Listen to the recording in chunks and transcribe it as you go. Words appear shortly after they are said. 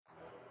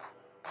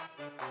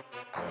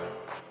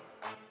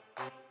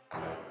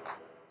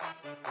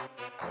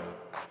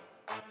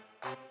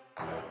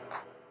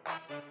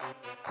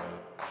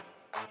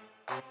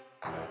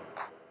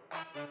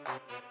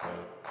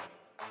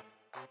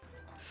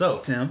So,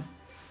 Tim.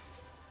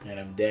 And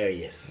I'm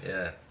Darius.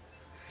 Yeah.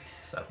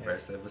 It's our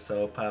first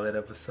episode, pilot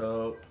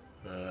episode.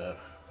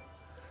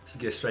 Let's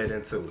get straight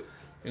into it.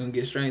 You gonna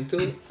get straight into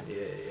it? Yeah.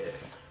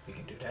 We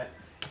can do that.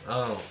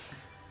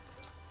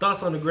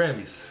 Thoughts on the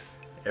Grammys,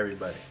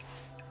 everybody?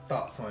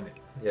 Thoughts on it?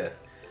 Yeah.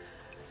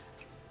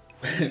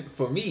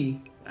 For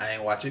me, I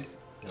ain't watch it.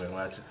 You ain't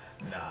watching?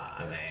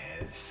 Nah,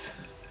 man.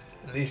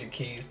 Alicia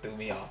Keys threw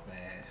me off,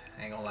 man.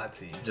 I ain't gonna lie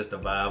to you. Just the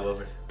vibe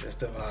of it? That's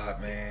the vibe,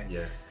 man.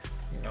 Yeah.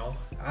 You know,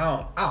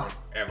 I don't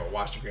ever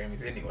watch the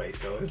Grammys anyway,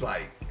 so it's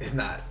like it's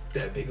not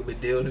that big of a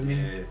deal to me.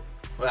 Yeah.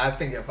 But I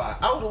think if I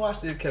would have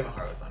watched it if Kevin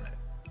Hart was on it.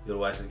 You'll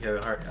watch the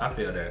Kevin Hart? I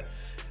feel that.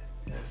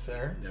 Yes,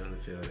 sir. Definitely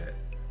feel that.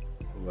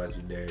 What about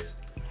you, Darius?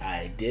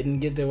 I didn't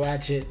get to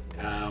watch it.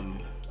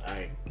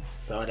 I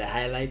saw the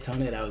highlights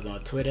on it. I was on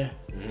Twitter.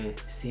 Mm-hmm.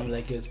 Seemed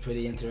like it was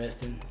pretty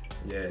interesting.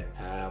 Yeah.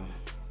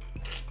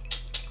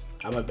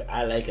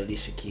 I like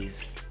Alicia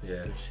Keys. Yeah.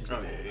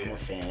 I'm a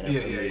fan of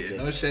Yeah, her music.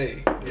 no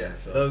shade. Yeah,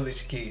 so- love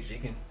Alicia Keys. She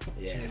can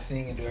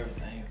sing and do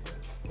everything.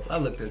 I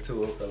looked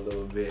into it a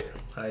little bit.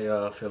 How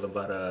y'all feel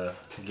about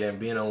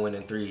Gambino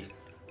winning three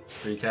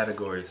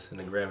categories in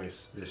the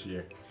Grammys this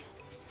year?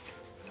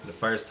 The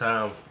first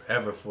time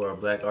ever for a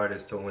black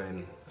artist to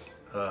win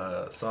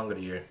Song of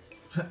the Year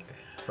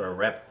for a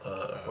rap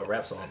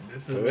song.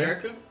 This is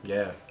America?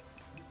 Yeah,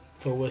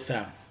 For what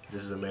sound?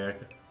 This Is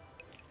America.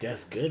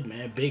 That's good,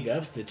 man. Big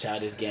ups to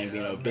Childish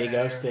Gambino. Yeah, Big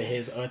man. ups to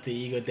his alter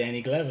ego,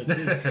 Danny Glover,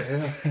 too.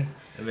 That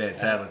man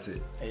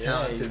talented.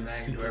 Talented, he's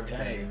man. Can do super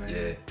everything, man.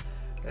 Yeah.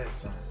 That's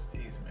some.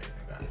 He's amazing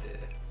guy. Yeah.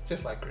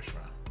 Just like Chris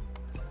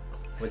Brown.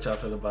 What y'all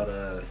feel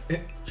about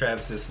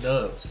Travis's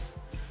snubs?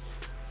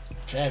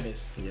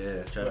 Travis,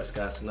 Yeah, Travis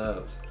Scott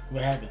snubs.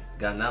 what happened?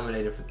 Got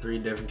nominated for 3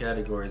 different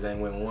categories, ain't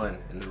win one,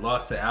 and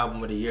lost the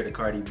album of the year to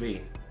Cardi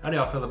B. How do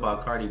y'all feel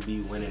about Cardi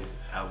B winning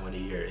album of the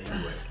year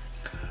anyway?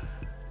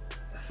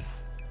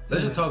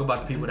 Let's just talk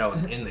about the people that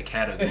was in the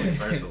category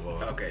first of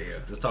all. Okay, yeah.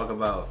 Let's talk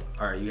about,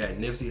 all right, you had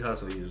Nipsey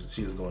Hussle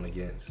she was going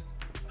against.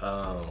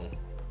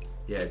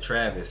 You had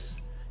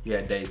Travis. You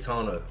had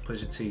Daytona,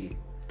 Pusha T.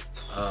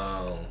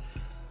 You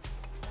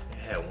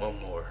had one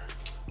more.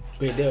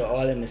 Wait, they were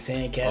all in the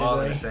same category? All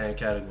in the same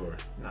category.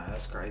 Nah,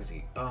 that's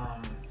crazy.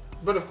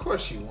 But of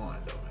course she won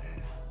though,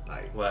 man.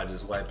 Like, Well,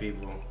 just white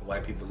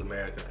people's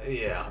America.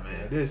 yeah,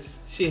 man.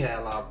 She had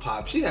a lot of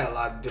pop. She had a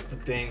lot of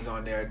different things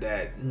on there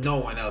that no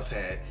one else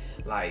had.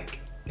 Like,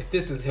 if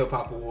this is Hip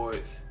Hop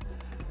Awards,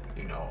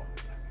 you know,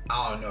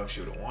 I don't know if she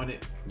would have won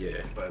it.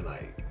 Yeah. But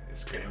like,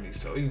 it's Grammy,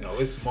 so you know,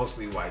 it's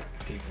mostly white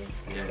people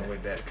dealing Yeah.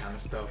 with that kind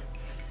of stuff.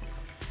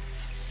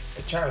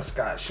 And Travis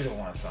Scott should have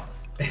won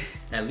something.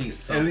 At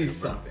least something. At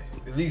least bro. something.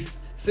 At least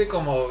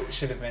Sicko Mode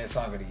should have been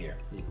Song of the Year.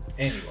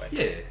 Anyway.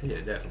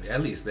 Yeah, definitely.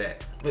 At least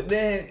that. But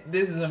then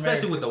this is America.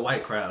 Especially with the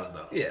white crowds,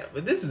 though. Yeah,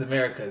 but This Is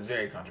America is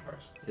very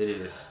controversial. It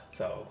is.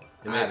 So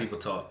It made people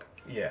talk.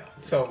 Yeah.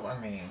 So I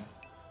mean,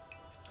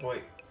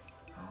 wait,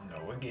 I don't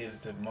know what gives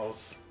the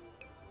most.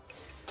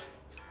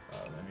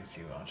 Let me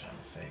see what I'm trying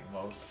to say.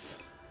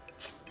 Most.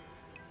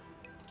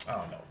 I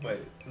don't know, but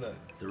look.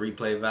 The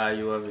replay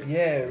value of it.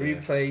 Yeah,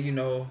 replay. You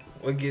know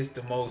what gets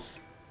the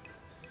most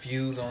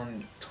views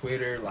on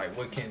Twitter? Like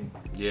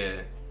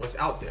Yeah. what's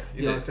out there?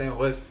 You know Yeah. what I'm saying?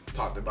 What's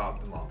talked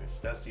about the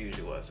longest? That's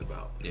usually what it's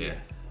about. Yeah.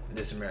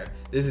 This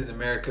Is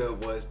America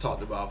was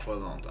talked about for a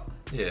long time,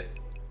 Yeah.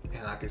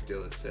 and I can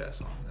still listen to that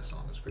song. That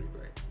song is pretty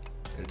great.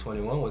 And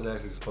 21 was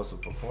actually supposed to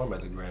perform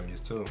at the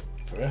Grammys, too.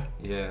 For real?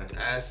 Yeah.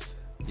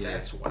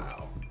 That's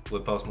wow.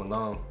 With Post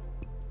Malone.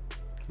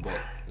 But,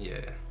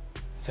 yeah.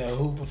 So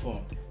who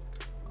performed?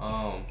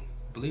 I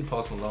believe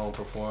Post Malone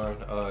performed.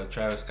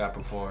 Travis Scott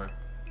performed.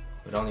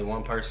 But only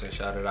one person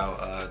shouted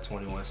out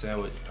 21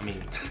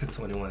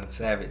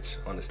 Savage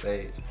on the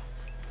stage,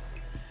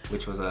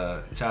 which was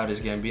Childish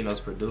Gambino's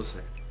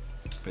producer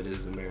for This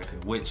Is America,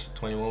 which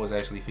 21 was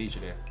actually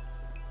featured in.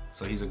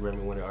 So he's a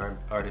Grammy winning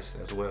artist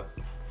as well.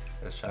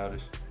 That's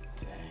Childish.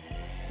 Dang.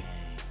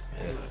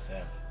 That's Yeah. what's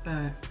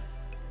up.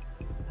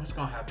 What's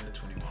gonna happen to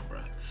 21, bro?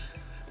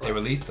 They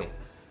released him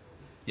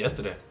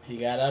yesterday. He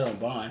got out on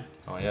bond.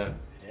 Oh yeah.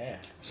 Yeah.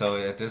 So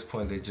at this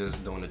point they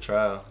just doing the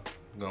trial.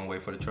 Gonna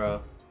wait for the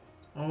trial.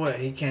 Oh, what?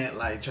 He can't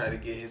like try to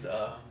get his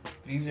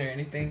visa or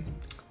anything.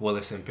 Well,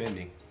 it's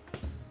impending.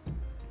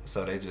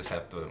 So they just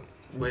have to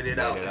Wait it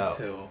out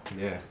until.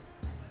 Yeah.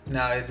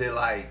 Now is it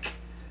like?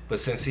 But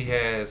since he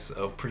has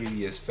a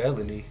previous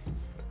felony,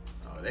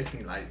 Oh, they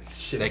can like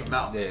ship they him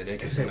out. Yeah, they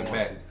can if send him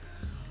want back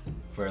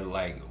for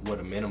like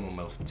a minimum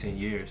of 10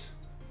 years.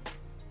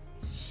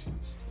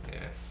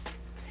 Yeah.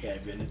 He gotta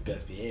be in his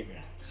best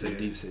behavior. It's a Yeah.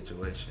 deep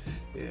situation.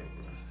 to. Yeah,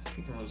 bro.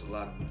 He can lose a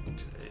lot of money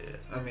too.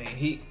 Yeah. I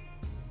mean,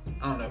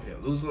 I don't know if he'll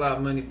lose a lot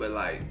of money, but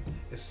like,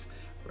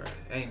 bro,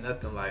 ain't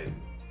nothing like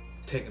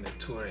taking a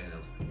tour in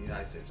the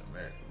United States of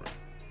America, bro.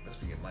 That's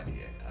where you get money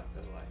at. I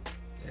feel like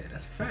Yeah,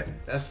 that's a fact.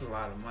 that's a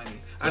lot of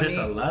money. But it's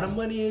a lot of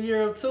money in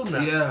Europe too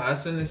now. Yeah, I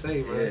was gonna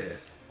say, bro. Yeah.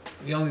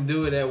 You only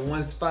do it at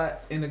one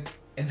spot in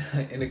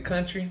the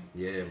country.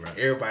 Yeah, bro.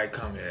 Everybody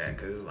come to that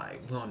because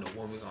like we don't know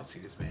when we gonna see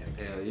this man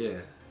again. Hell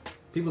yeah.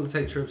 People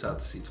take trips out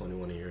to see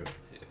 21 in Europe.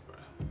 Yeah, bro.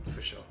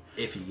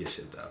 If he gets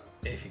shipped out.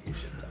 If he gets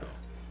shipped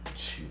out.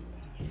 True.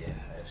 Yeah,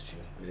 that's true.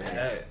 Yeah.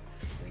 That-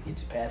 Get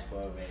your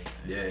passport ready.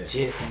 Yeah.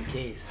 Just in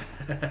case.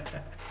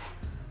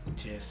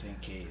 Just in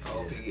case. I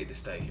hope he get to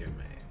stay here,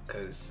 man.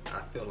 Cause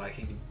I feel like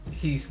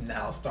he's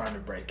now starting to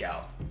break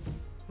out.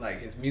 Like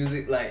his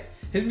music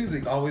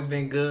always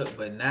been good,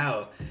 but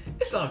now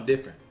it's something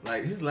different.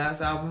 Like his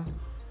last album,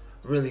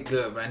 really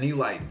good, man.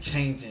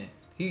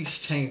 He's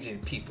changing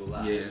people's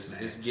lives. Yeah,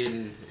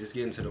 man. it's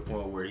getting to the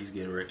point where he's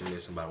getting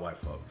recognition by white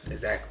folks.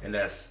 Exactly. And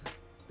that's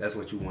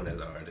what you want as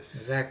an artist.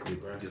 Exactly,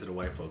 bro. Get to the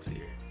white folks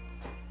here.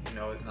 You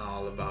know, it's not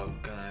all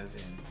about guns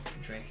and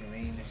drinking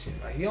lean and shit.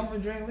 Like he don't even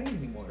drink lean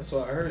anymore. That's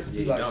what I heard. Yeah, He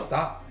he like don't.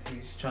 stop.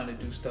 He's trying to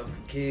do stuff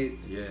for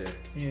kids. Yeah.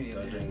 Community,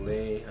 Don't man. drink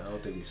lean. I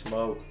don't think he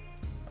smoke.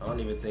 I don't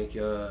even think he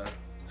don't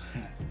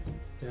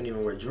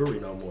even wear jewelry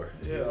no more.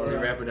 Yeah, The only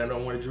right. rapper that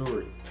don't wear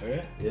jewelry. For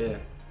real? Yeah.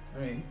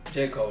 I mean,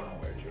 J. Cole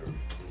don't wear jewelry.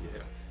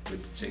 Yeah.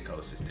 But J.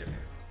 Cole's just different.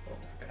 Oh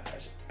my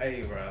gosh.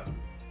 Hey, bro.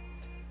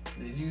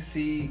 Did you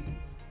see?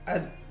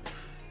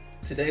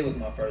 Today was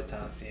my first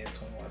time seeing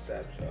 21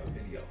 Savage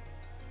video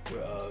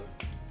with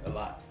a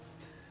lot.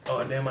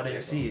 Oh damn! I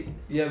didn't see it.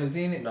 You haven't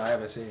seen it? No, I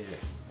haven't seen it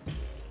yet.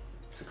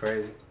 It's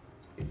crazy.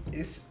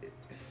 It's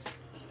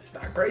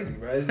not crazy,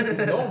 bro. It's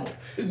normal.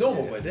 It's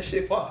normal, but that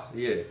shit fire.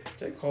 Yeah.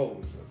 J. Cole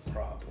is a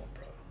problem,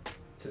 bro,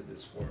 to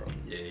this world.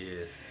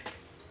 Yeah.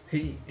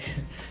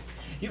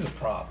 He's a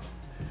problem.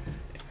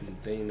 And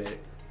the thing that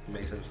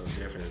makes him so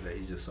different is that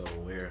he's just so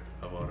aware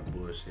of all the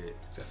bullshit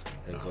That's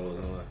that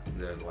goes on.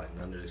 That like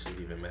none of this shit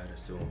even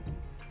matters to him.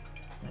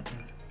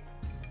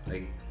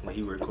 Like when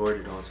he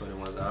recorded on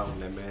 21's album,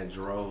 that man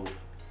drove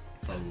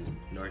from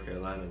North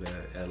Carolina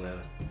to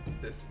Atlanta.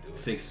 That's the dude.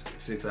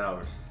 6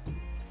 hours.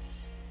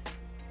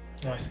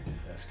 That's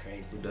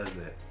crazy. Who does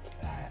that?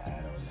 I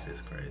don't know.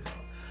 It's crazy.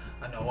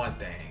 I know one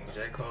thing.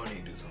 J. Cole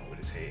need to do something with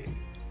his head.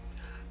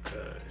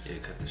 Cause Yeah,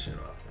 cut the shit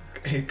off,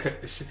 man. he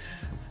cut the shit.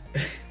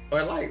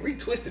 Or like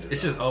retwisted it.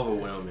 It's just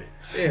overwhelming.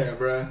 yeah,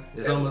 bro.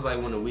 It's almost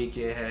like when The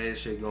Weeknd had his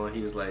shit going,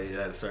 he was like,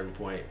 at a certain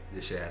point,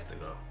 this shit has to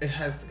go. It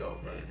has to go,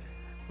 bro. Yeah.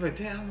 But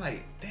damn,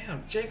 like,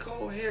 J.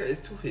 Cole hair is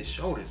to his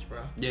shoulders, bro.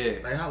 Yeah.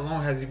 Like, how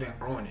long has he been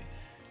growing it?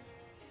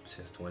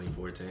 Since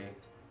 2014.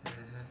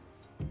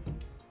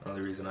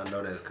 Only reason I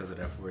know that is because of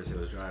that Forest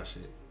Hills Drive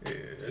shit. Yeah,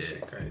 that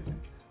shit crazy.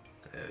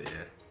 Hell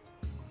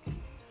yeah.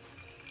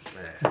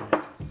 Man,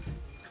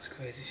 It's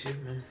crazy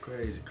shit, man.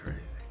 crazy. Crazy.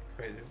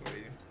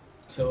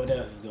 So what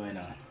else is going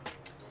on?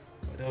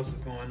 What else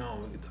is going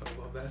on? We can talk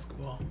about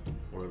basketball.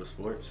 World of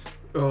sports.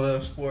 Oh,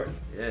 sports.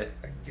 Yeah.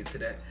 I can get to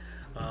that.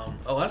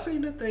 Oh, I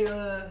seen that they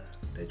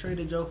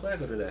traded Joe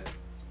Flacco today.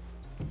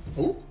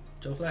 Who?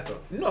 Joe Flacco.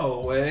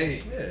 No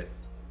way. Yeah.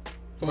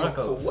 For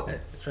Broncos. what? They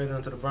traded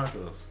him to the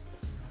Broncos.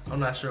 I'm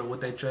not sure what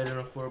they traded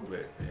him for,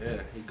 but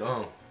yeah, he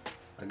gone.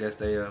 I guess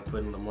they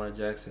putting Lamar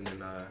Jackson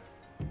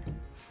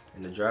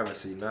in the driver's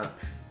seat now.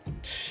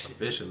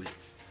 Officially.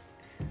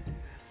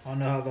 I don't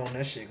know how long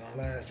that shit gonna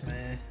last,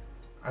 man.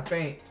 I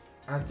think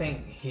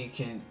he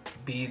can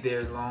be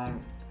there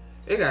long.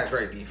 They got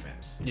great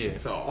defense. Yeah.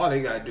 So all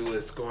they gotta do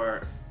is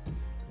score,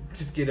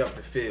 just get up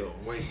the field,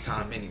 waste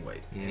time anyway,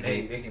 and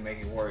they can make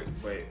it work.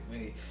 But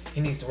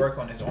he needs to work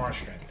on his arm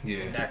strength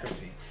and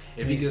accuracy.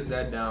 If he gets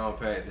that down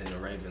pat, then the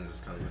Ravens is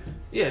coming.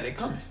 Yeah, they're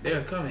coming.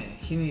 They're coming.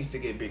 He needs to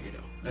get bigger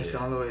though. That's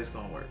the only way it's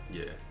gonna work.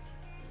 Yeah.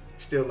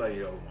 Still love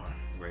you, Omar.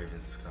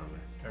 Ravens is coming.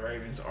 The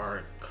Ravens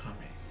are coming.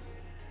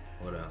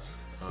 What else?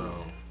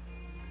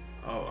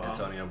 Antonio.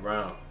 Antonio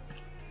Brown.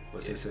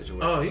 What's his situation?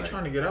 Oh, he's like?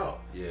 trying to get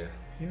out. Yeah.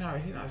 He not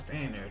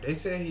staying there. They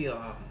said he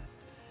got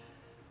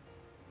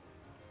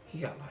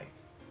like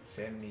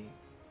 70.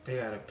 They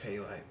gotta pay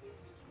like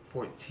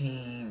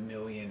 $14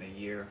 million a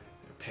year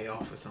to pay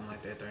off or something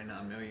like that.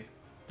 $39 million.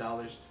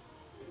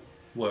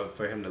 What,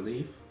 for him to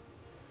leave?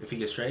 If he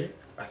gets traded?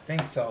 I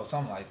think so.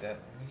 Something like that.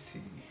 Let me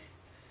see.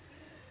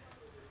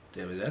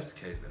 Damn, if that's the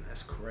case, then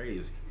that's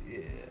crazy. Yeah.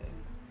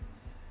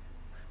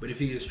 But if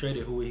he gets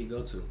traded, who would he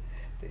go to?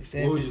 They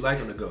said Where would you like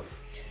him to go?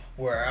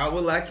 where I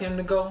would like him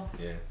to go.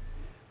 Yeah.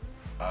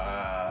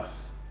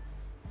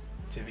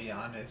 To be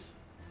honest,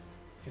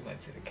 he went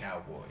to the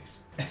Cowboys.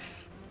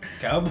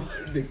 Cowboy?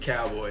 The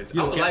Cowboys.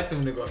 You I a would Cow- like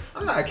them to go.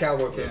 I'm not a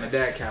Cowboy fan. Yeah. My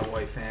dad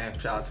Cowboy fan.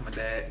 Shout out to my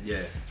dad.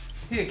 Yeah.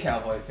 He a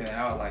Cowboy fan.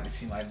 I would like to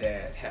see my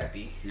dad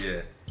happy.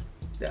 Yeah.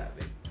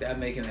 That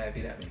make him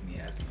happy. That make me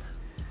happy.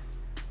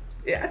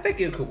 Yeah, I think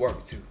it could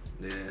work too.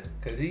 Yeah.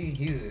 Cause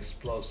he's an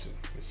explosive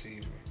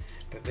receiver.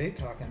 But they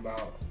talking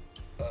about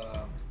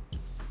the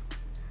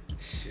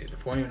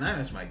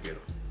 49ers might get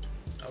him.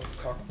 I was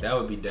talking about That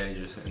would be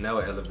dangerous, and that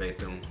would elevate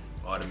them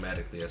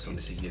automatically as soon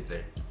as he get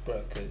there.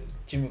 bro, cause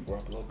Jimmy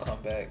Garoppolo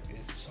comeback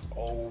is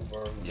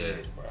over Yeah.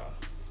 with, bro.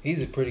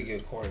 He's a pretty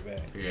good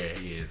quarterback. Yeah,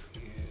 he is.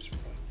 He is, bro.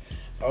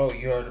 Oh,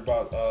 you heard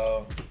about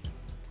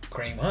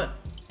Kareem Hunt?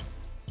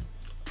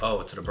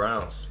 Oh, to the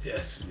Browns.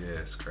 Yes. Yeah,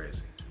 it's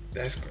crazy.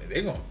 That's crazy.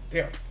 They're gonna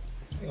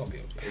be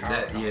a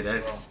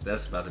powerhouse.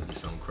 That's about to be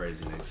something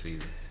crazy next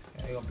season.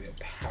 They're gonna be a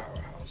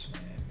powerhouse,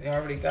 man. They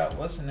already got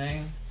what's the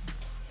name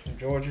from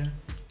Georgia?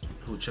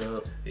 Who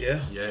Chubb? Yeah.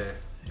 Yeah.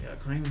 Yeah,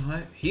 Kareem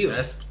Hunt.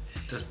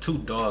 Just two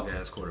dog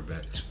ass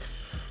quarterbacks.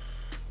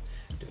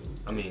 Dude.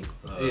 I mean,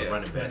 Yeah,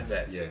 running backs.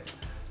 Yeah.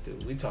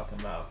 Dude, we talking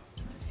about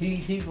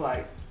he's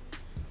like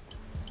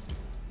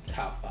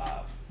top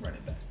 5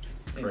 running backs.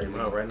 in the Kareem league.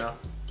 Hunt right now.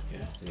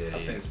 Yeah, Yeah, I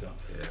he think is. so.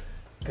 Yeah.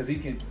 Cause he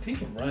can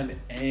run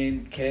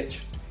and catch.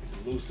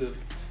 He's elusive.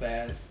 He's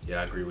fast.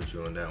 Yeah, I agree with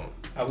you on that one.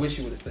 I wish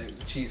he would have stayed with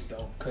the Chiefs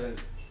though, cause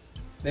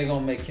they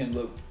gonna make him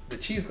look. The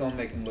Chiefs gonna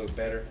make him look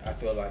better. I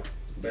feel like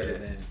better Yeah.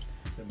 than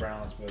the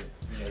Browns, but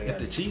you know they If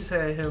the Chiefs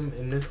had him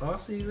in this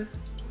offseason,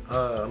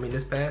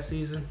 this past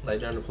season, like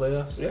during the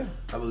playoffs, yeah.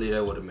 I believe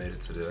that would have made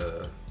it to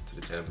the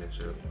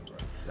championship. Bro.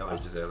 That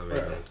would just elevate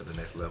Bro. them to the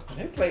next level. When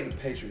they played the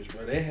Patriots,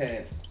 bro, they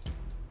had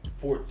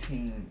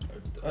 14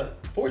 or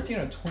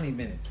 20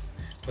 minutes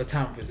of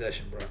time of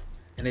possession, bro,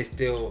 and they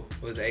still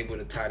was able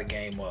to tie the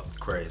game up.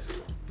 Crazy,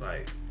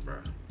 Like, bro,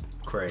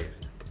 crazy.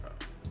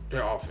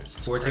 their offense.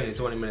 was 14 crazy. to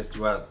 20 minutes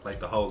throughout like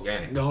the whole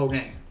game The whole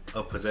game.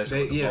 of possession.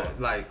 They, with the yeah, ball.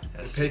 like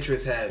That's the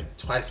Patriots had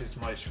twice as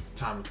much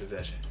time of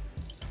possession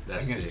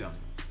That's against sick. them,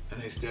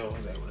 and they still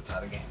was able to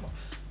tie the game up.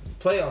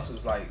 Playoffs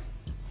was like,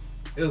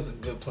 it was a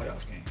good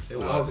playoff game. It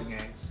All was. the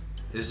games.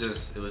 It was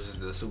just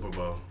the Super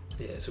Bowl.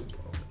 Yeah, Super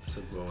Bowl.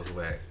 Super Bowl was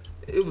whack.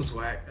 It was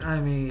whack. I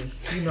mean,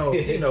 you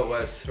know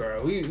us,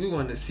 bro. We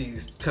wanted to see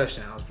these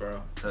touchdowns, bro.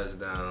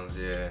 Touchdowns,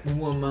 yeah. We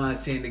wouldn't mind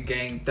seeing the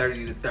game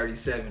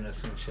 30-37 or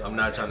some shit. I'm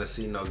not trying to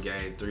see no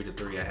game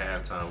 3-3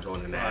 at halftime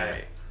going in the half.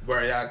 Right.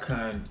 Bro, y'all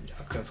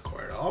couldn't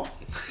score at all.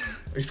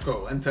 We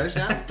scored one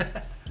touchdown.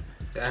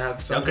 Y'all have Y'all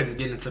some. couldn't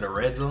get into the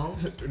red zone.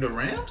 The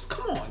Rams?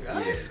 Come on, Yeah,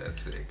 guys.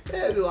 that's sick.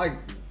 They're like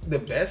the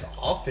best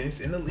offense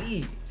in the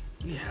league.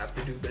 We have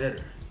to do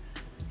better.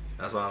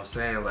 That's what I'm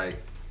saying.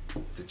 Like,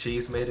 if the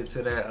Chiefs made it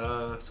to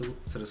that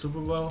to the Super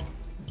Bowl,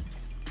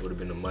 it would have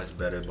been a much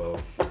better bowl.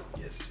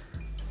 Yes, sir.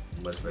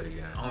 Much better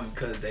game. Only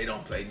because they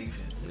don't play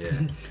defense. Yeah,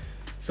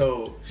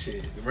 So,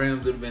 shit, the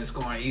Rams would have been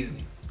scoring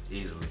easily.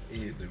 easily.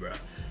 Easily, bro.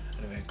 Would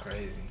have been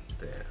crazy.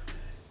 Yeah.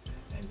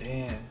 And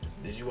then,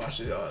 did you watch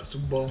the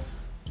Super Bowl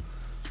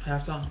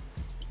halftime?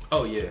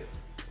 Oh yeah.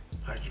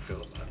 How did you feel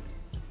about it?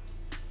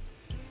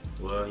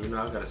 Well, you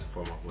know I gotta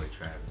support my boy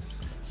Travis.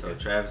 So Yeah.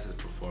 Travis's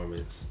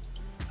performance,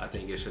 I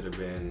think it should have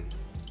been.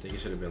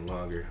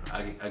 Longer.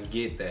 I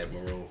get that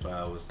Maroon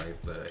 5 was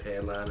like the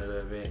headline of the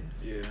event,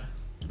 Yeah.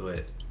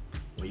 but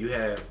when you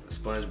have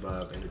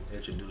SpongeBob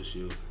introduce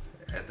you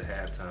at the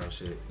halftime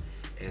shit,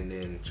 and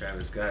then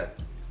Travis Scott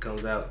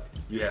comes out,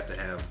 you have to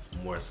have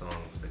more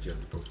songs that you have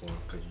to perform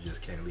because you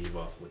just can't leave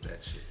off with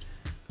that shit.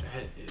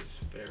 That is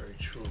very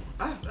true.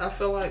 I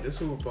feel like the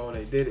Super Bowl,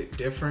 they did it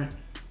different.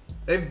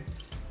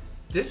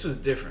 This was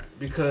different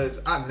because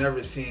I've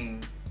never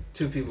seen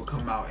two people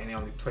come out and they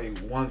only play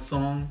one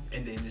song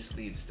and then just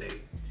leave the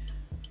stage.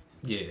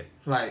 Yeah,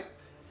 Like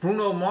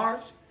Bruno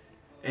Mars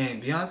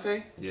and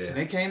Beyonce, Yeah. when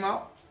they came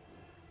out,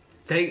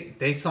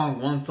 they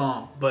sung one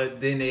song, but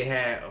then they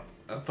had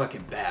a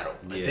fucking battle,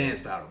 a Yeah. dance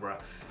battle, bro.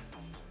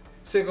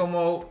 Sicko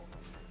Mode,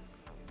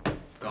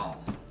 gone.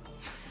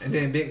 And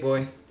then Big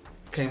Boy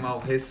came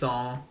out with his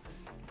song.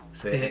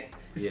 say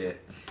yeah.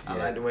 I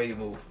like the way you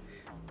move.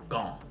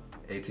 Gone.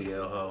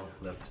 ATL Ho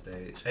left the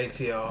stage.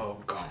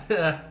 ATL,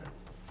 gone.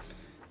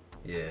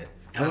 Yeah.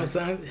 How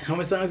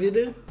much songs you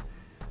do?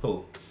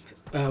 Who?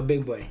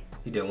 Big Boy.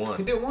 He did one.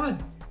 He did one.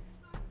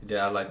 He did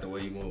I Like the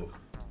Way You Move.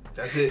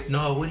 That's it.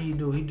 No, what do you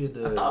do? He did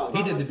I thought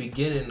it was the on-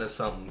 beginning of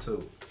something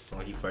too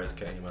when he first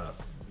came out.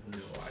 No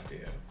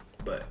idea.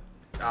 But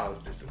I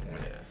was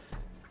disappointed. Yeah.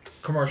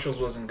 Commercials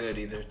wasn't good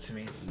either to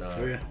me. No.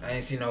 For real? I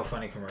ain't see no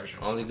funny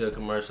commercial. Only good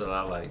commercial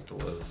I liked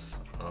was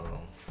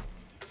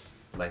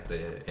like the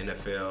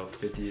NFL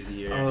 50th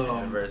year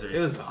anniversary. It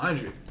was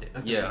 100.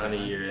 yeah,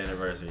 100-year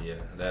anniversary. Yeah,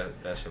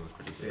 that shit was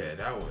pretty Yeah, good.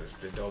 that was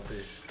the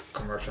dopest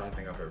commercial I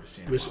think I've ever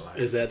seen Which in my life.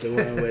 is that the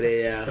one where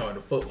they Throwing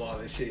the football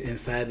and shit.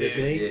 inside the yeah,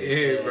 thing?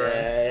 Yeah, bro.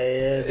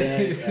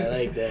 Yeah, I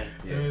like that.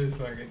 Yeah. It was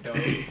fucking dope.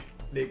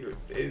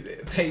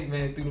 Nigga,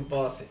 Pavement threw the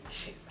ball and said,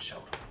 shit, my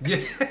shoulder. Yeah.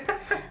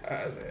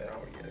 I said, oh,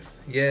 yes.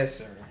 Yes,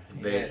 sir.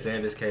 Barry Yes.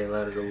 Sanders came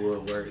out of the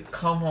woodwork.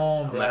 Come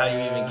on, I'm bro. like, how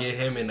you even get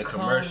him in the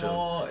commercial? Come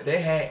on. They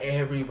had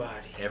everybody.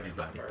 in the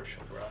Everybody.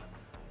 commercial, bro.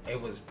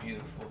 It was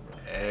beautiful, bro.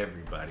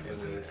 Everybody It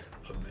was in was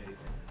there.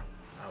 amazing.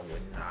 I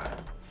would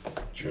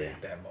not trade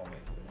that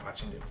moment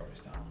watching it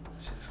first time.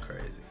 Shit's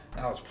crazy.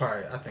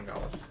 I think I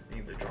was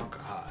either drunk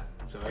or high.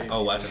 So it Oh,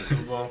 was watching the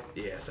Super Bowl?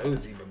 Yeah, so it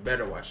was even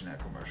better watching that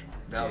commercial.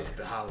 That was Yeah.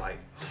 the highlight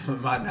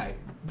of my night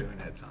during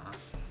that time.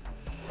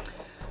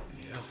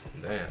 Yeah.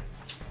 Damn.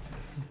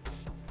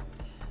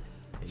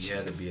 You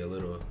had to be a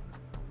little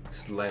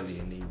slightly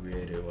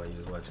inebriated while you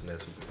was watching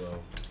that Super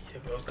Bowl. Yeah,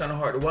 but it was kind of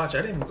hard to watch.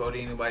 I didn't even go to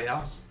anybody's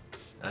house.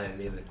 I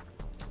didn't either.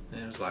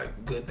 And it was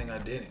like, good thing I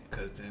didn't,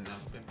 because then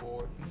I've been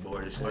bored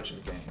Bored as shit. watching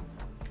the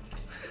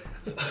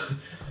game.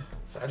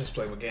 So I just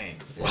played my game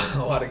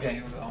while the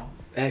game was on.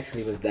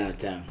 Actually, it was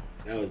downtown.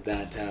 I was He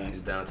downtown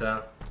was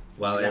downtown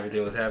while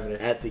everything was happening.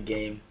 at the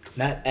game.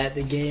 Not at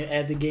the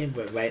game,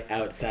 but right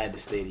outside the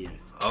stadium.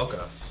 Okay.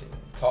 Shit,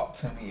 talk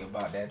to me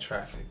about that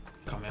traffic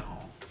coming home.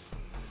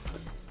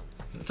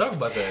 Talk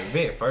about the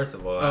event first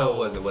of all. How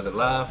was it? Was it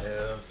live?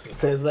 Yeah.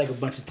 So it's like a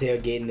bunch of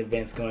tailgating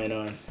events going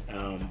on.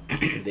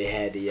 They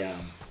had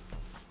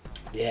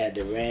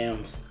the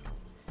Rams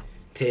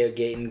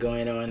tailgating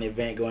going on,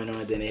 event going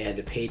on. Then they had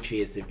the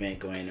Patriots event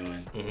going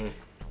on,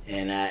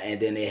 and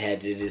then they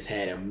had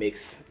a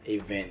mixed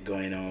event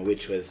going on,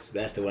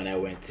 that's the one I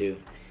went to.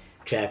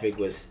 Traffic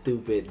was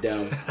stupid,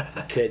 dumb.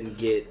 Couldn't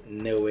get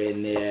nowhere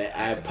near.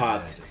 I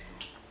parked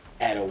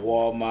at a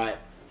Walmart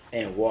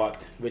and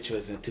walked, which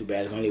wasn't too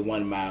bad. It's only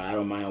 1 mile. I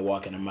don't mind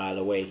walking a mile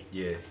away.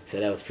 Yeah.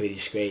 So that was pretty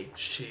straight.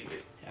 Shit.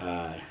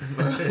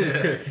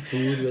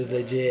 Food was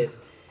legit.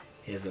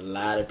 There's a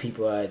lot of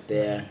people out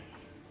there.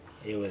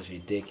 It was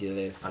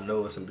ridiculous. I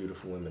know there's some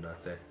beautiful women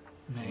out there.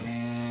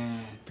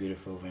 Man.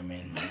 Beautiful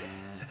women.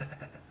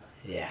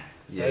 Yeah.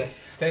 Yeah.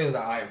 They was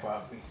alright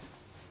probably.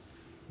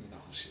 You know,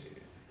 shit.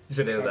 You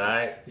said they was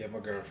alright? Yeah, my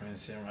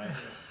girlfriend's sitting right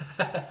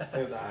here.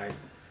 They was alright.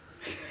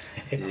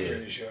 I'm Yeah.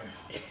 pretty sure.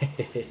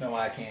 No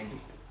eye candy.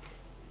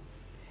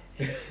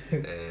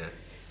 Damn.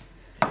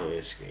 It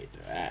was great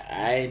though.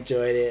 I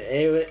enjoyed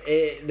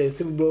it. The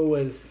Super Bowl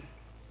was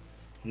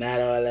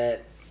not all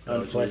that,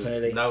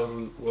 unfortunately. Not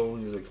what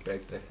we was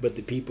expecting. But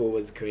the people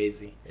was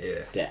crazy. Yeah.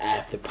 The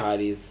after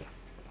parties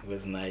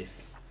was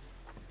nice.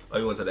 Oh,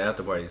 you went to the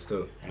after parties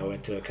too? I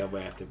went to a couple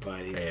after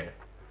parties. Yeah.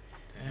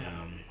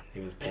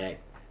 It was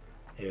packed.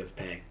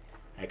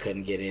 I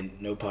couldn't get in,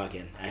 no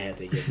parking. I had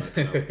to get my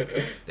car.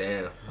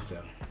 Damn.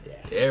 So, yeah.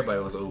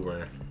 Everybody was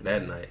Ubering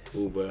that night.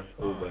 Uber,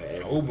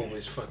 everywhere. Uber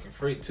was fucking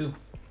free too.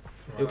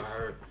 From what I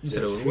heard. You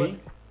said it was free? what?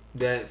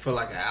 That for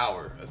like an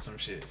hour or some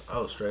shit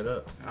Oh, straight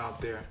up. out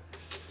there.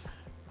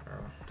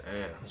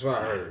 Damn. That's what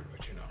I heard,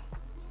 but you know.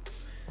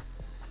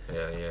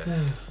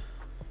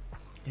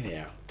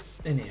 Yeah.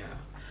 Anyhow,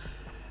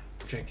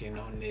 drinking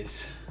on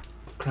this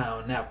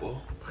Crown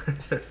Apple.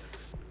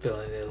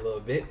 Feeling it a little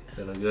bit.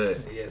 Feeling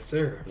good. Yes,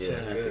 sir. Yeah. Shout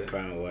Feeling out to good.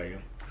 Crown Royal.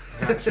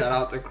 Shout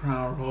out to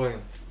Crown Royal.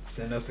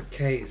 Send us a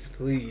case,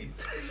 please.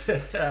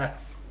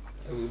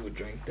 We would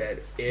drink that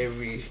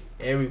every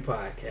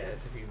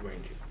podcast if you bring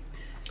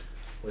it.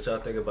 What y'all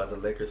think about the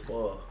Lakers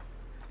fall?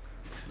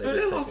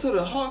 They lost to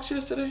the Hawks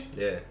yesterday.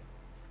 Yeah.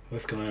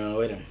 What's going on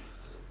with him?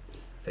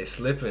 They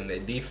slipping. Their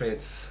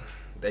defense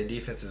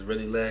is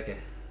really lacking.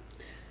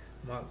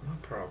 My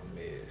problem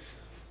is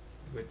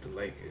with the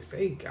Lakers,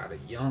 they got a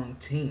young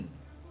team.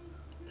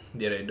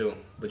 Yeah, they do.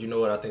 But you know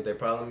what I think their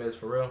problem is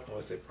for real?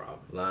 What's their problem?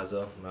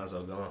 Lonzo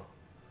gone.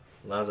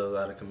 Lonzo's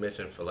out of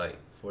commission for like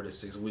 4 to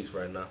 6 weeks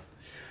right now.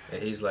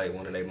 And he's like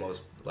one of their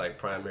most like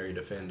primary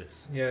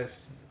defenders.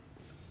 Yes,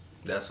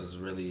 That's what's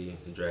really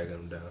dragging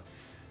them down.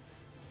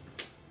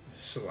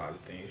 there's a lot of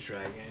things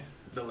dragging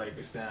the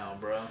Lakers down,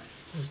 bro.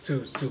 It's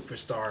too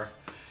superstar.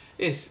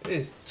 It's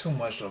too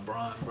much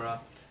LeBron, bro,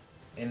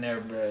 in there,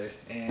 bro.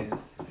 And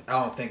I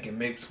don't think it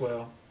mixed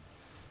well.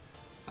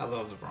 I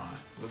love LeBron.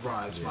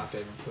 LeBron is my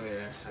favorite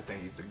player. I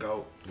think he's the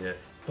GOAT. Yeah.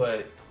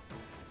 But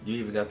You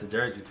even got the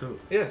jersey too.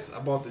 yes, I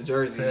bought the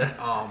jersey.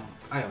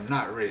 I am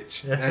not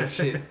rich. That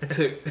shit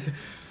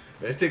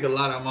took a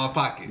lot out of my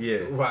pocket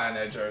buying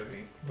that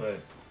jersey. But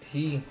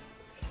I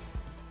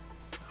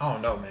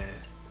don't know, man.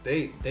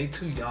 They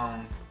too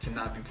young to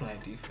not be playing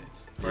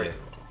defense. First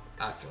of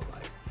all, I feel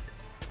like.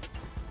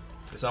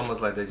 It's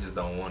almost like they just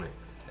don't want it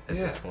at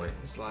this point.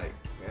 It's like,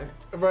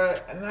 bro,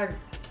 and I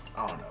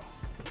don't know.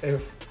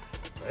 If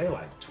they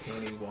like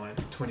 21,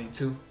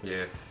 22.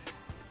 Yeah.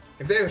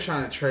 If they were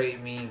trying to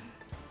trade me,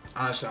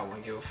 honestly, I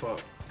wouldn't give a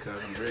fuck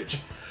because I'm rich.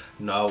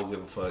 No, I would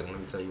give a fuck. Let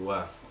me tell you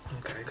why.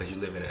 Okay. Because you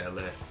live in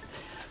LA.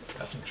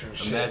 That's some true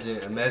shit.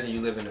 Imagine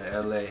you live in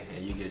LA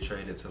and you get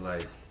traded to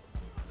like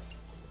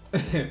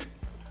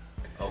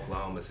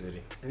Oklahoma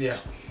City. Yeah.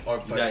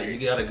 Or You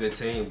got a good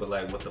team, but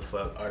like, what the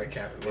fuck? Or the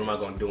Cavaliers. What am I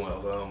gonna do in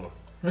Oklahoma?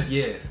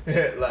 Yeah.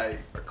 Like,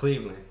 Or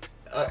Cleveland.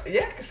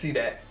 yeah, I can see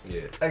that.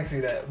 Yeah. I can see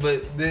that.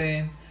 But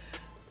then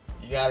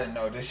you gotta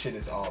know this shit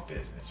is all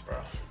business, bro.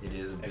 It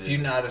is a If business. you're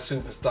not a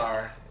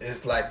superstar,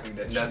 it's likely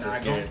that you're Nothing's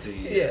not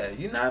guaranteed. Yeah,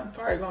 you're not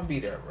probably gonna be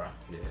there, bro.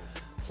 Yeah.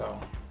 So,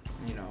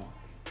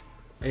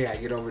 they gotta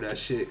get over that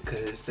shit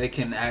because they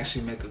can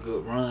actually make a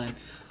good run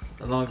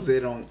as long as they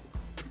don't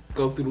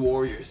go through the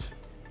Warriors.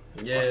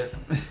 Yeah.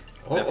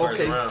 Or That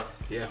first okay. round.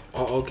 Yeah,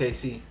 or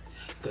OKC.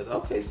 Because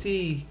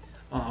OKC,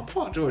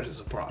 Paul George is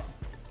a problem.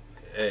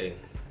 Hey,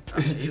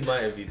 he's my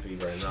MVP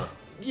right now.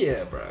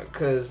 Yeah, bro.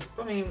 Because,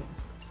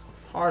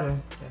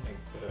 Harden, that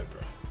nigga good,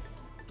 bro.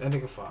 That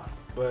nigga fine.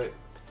 But,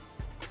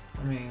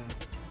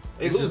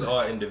 they It's just losing.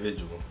 all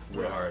individual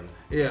with Harden.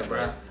 Yeah, It's bro.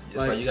 like, it's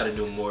like you got to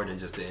do more than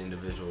just the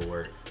individual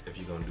work if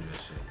you're gonna do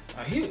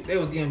that shit. They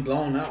was getting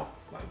blown out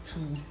like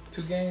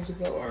two games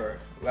ago, or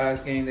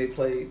last game they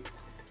played.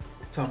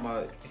 Talking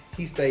about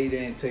he stayed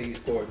in until he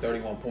scored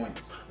 31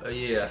 points. Oh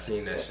yeah, I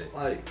seen that shit.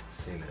 Like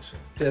Seen that shit.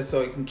 just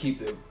so he can keep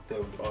the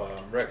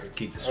record,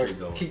 Keep the streak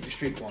going. Keep the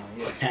streak going.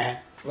 Yeah.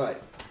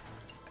 Like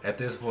At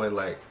this point,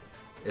 like,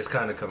 it's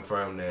kind of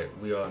confirmed that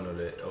we all know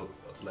that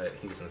like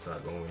Houston's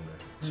not gonna win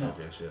the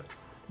championship.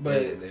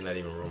 but they're not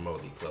even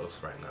remotely close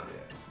right now.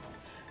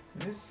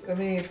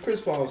 if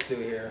Chris Paul was still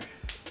here,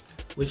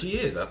 Which he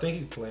is. I think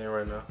he's playing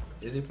right now.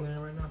 Is he playing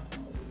right now?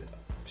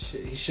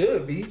 Shit, he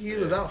should be. He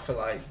was out for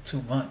like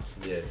 2 months,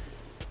 Yeah.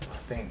 I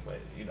think. But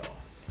you know,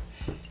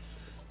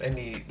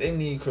 they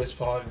need Chris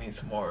Paul to need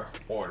some more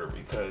order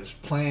because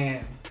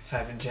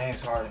having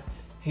James Harden,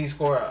 he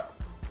scored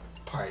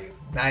probably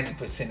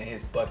 90% of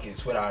his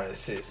buckets without an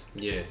assist.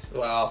 Yes.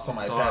 Well,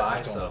 somebody It's all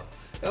passed it to ISO. him.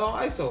 They're all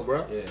ISO,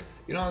 bro. Yeah.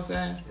 You know what I'm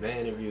saying? And they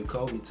interviewed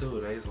Kobe too,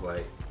 and they was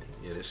like,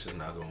 "Yeah, this shit's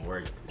not gonna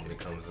work when it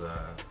comes to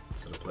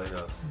the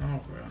playoffs. No,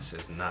 bro. It's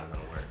just not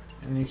gonna work."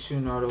 And he's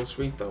shooting all those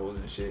free throws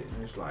and shit,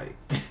 and it's like,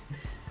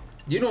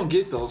 you don't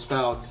get those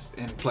fouls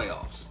in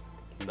playoffs.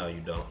 No, you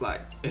don't.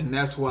 Like, and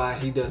that's why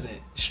he doesn't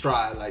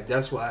strive. Like,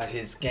 that's why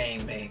his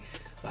game ain't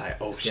like,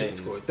 oh shit, game,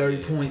 scored 30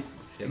 yeah. points.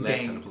 It in lacks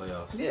game. in the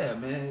playoffs. Yeah,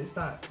 man, it ain't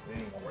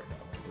gonna work that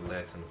way. It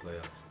lacks in the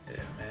playoffs.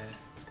 Yeah,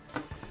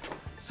 man.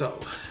 So,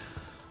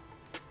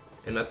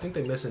 And I think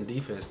they missing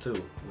defense too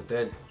with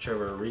that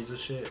Trevor Ariza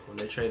shit when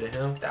they traded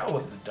him. that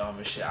was the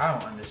dumbest shit. I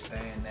don't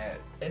understand that.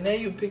 And then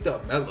you picked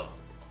up Melo,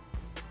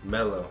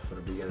 Melo for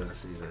the beginning of the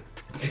season.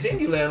 and then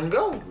you let him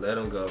go, Let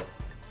him go.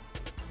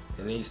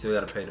 And then you still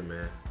gotta pay the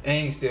man.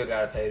 and you still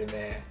gotta pay the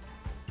man.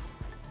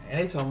 And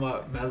they talking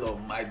about Melo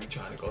might be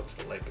trying to go to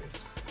the Lakers.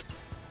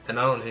 And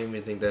I don't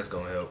even think that's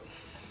gonna help.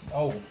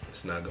 No,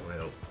 It's not gonna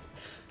help.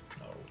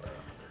 no, bro.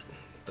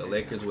 The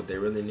Lakers, what they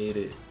really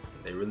needed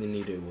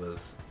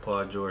was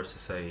Paul George to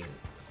say,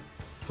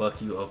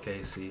 "Fuck you,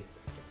 OKC.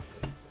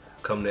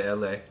 Come to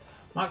LA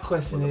My with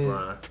question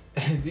LeBron."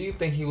 is, do you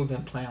think he would have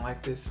been playing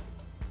like this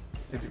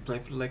if he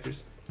played for the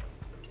Lakers?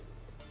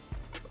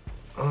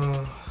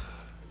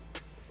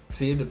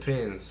 See, it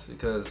depends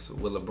because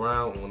with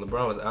LeBron, when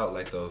LeBron was out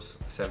like those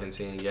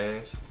 17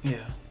 games, Yeah.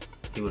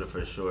 he would have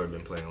for sure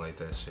been playing like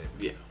that shit.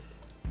 Yeah.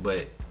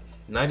 But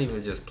not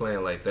even just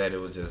playing like that. It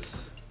was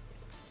just,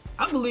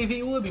 I believe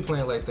he would be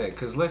playing like that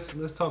because let's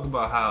talk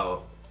about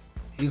how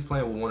he's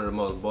playing with one of the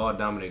most ball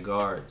dominant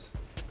guards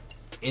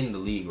in the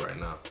league right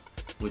now,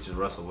 which is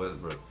Russell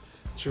Westbrook.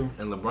 True.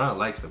 And LeBron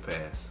likes to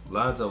pass.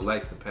 Lonzo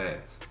likes to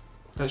pass.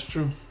 That's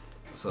true.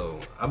 So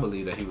I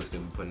believe that he would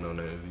still be putting on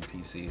the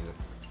MVP season.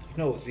 You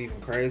know what's even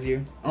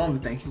crazier? I don't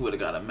think he would have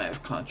got a max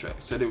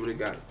contract. So they would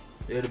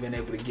have been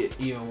able to get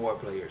even more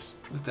players.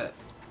 What's that?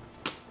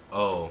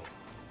 Oh,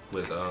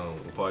 with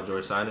Paul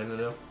George signing to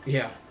them?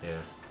 Yeah. Yeah.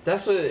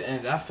 That's what,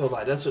 and I feel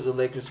like that's what the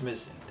Lakers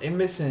missing. They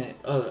missing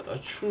a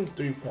true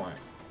 3-point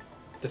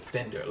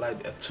defender,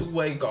 like a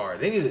two-way guard.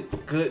 They need a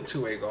good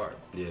two-way guard.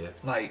 Yeah.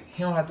 Like,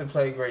 he don't have to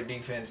play great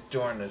defense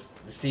during the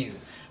season,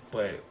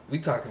 but we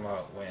talking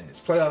about when it's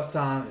playoffs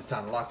time, it's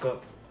time to lock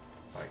up.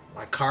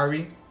 Like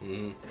Kyrie,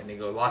 Mm-hmm. and they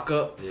go lock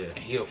up, Yeah. and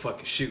he'll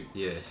fucking shoot.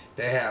 Yeah.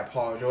 They have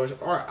Paul George,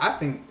 or I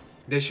think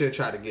they should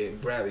try to get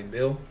Bradley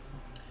Beal.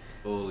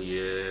 Oh That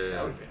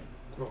yeah. would have been,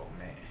 oh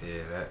man,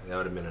 Yeah, that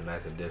would have been a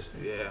nice addition.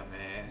 yeah,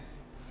 man.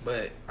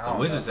 But I The don't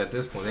Wizards know. at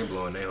this point, they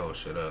blowing their whole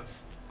shit up.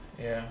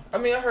 Yeah, I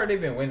mean, I heard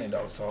they've been winning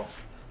though, so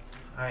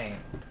I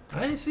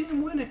I ain't see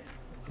him winning.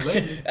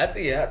 ain't. I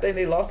think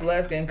they lost the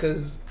last game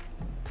because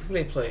who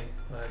they play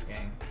last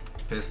game?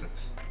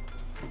 Pistons.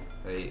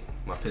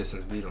 My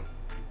Pistons beat them.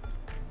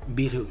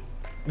 Beat who?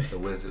 The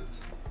Wizards.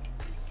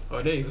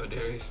 Oh, there you go,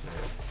 Darius.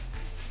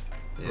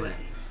 Yeah. Right.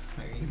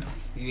 Like, you know,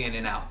 you in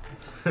and out.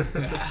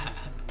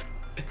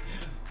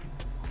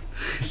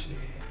 Shit.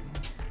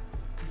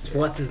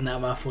 Sports is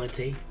not my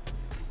forte.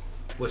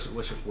 What's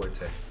your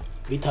forte?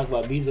 We talk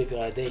about music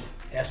all day.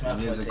 That's my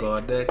Music forte.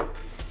 all day.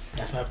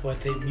 That's my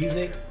forte.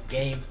 Music,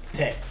 games,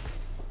 text.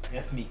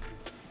 That's me.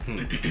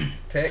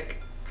 Tech.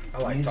 I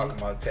like Music. talking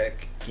about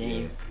tech.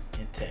 Games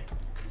and tech.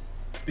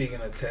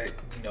 Speaking of tech,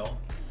 you know,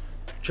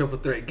 Triple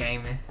Threat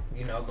Gaming.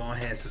 You know, go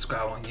ahead and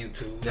subscribe on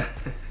YouTube.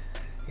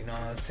 You know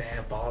what I'm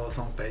saying? Follow us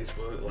on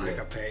Facebook, like Yeah.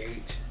 our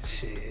page.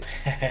 Shit.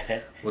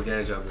 What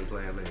games y'all been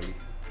playing lately?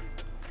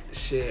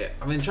 Shit.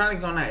 I've been trying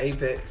to go on that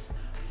Apex.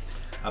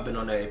 I've been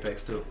on that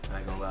Apex too. I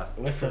ain't gonna lie.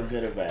 What's so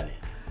good about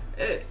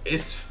it?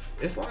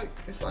 It's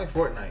like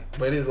Fortnite,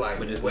 but it's like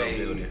But there's way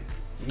no building.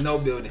 No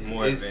building.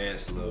 More It's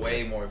advanced a little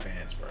way more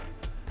advanced, bro.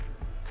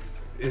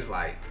 It's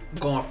like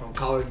going from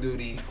Call of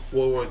Duty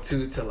World War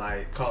II to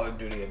like Call of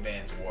Duty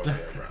Advanced Warfare,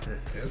 bro.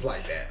 It's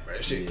like that, bro.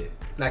 Shit, Yeah.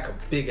 like a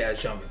big ass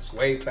jump. It's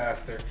way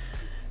faster.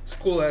 It's a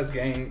cool ass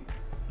game,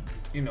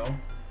 you know.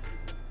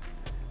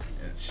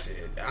 And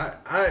shit,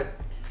 I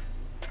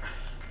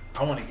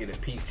want to get a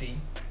PC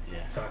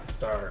Yeah. so I can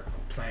start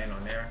playing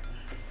on there.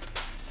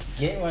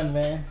 Get one,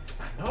 man.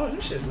 I know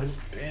this shit's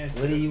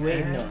expensive. What are you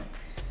waiting man. on?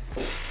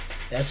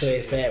 That's where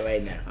it's at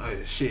right now. Oh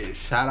shit!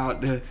 Shout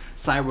out to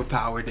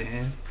Cyberpower,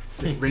 then.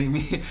 bring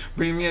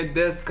me a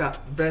desktop.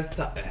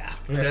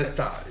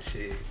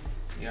 Shit.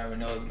 You already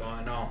know what's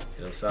going on.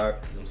 Them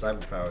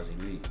cyber powers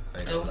elite. I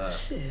ain't gonna lie.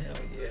 shit. Hell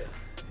yeah.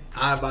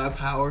 I buy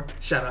power.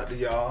 Shout out to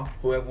y'all.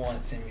 Whoever want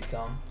to send me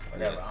something,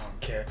 whatever. Yeah. I don't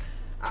care.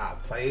 I'll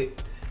play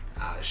it.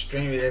 I'll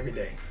stream it every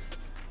day.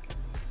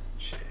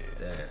 Shit.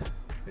 Damn.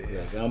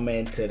 Yeah. Look, I'm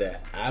into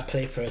I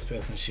play first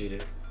person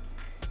shooters.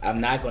 I'm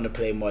not gonna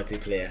play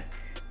multiplayer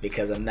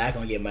because I'm not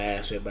gonna get my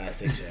ass whipped by a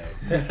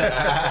 6-year-old.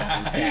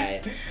 I'm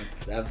tired.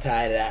 I'm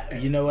tired of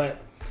that. You know what?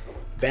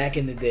 Back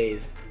in the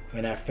days,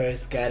 when I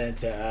first got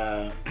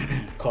into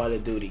Call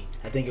of Duty.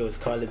 I think it was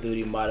Call of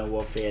Duty Modern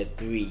Warfare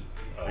 3.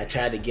 I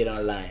tried to get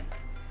online,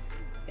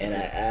 and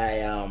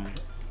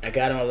I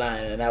got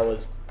online, and I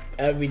was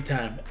every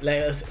time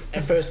like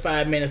the first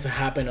 5 minutes of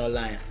hopping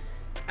online,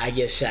 I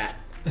get shot.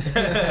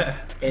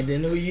 And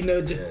then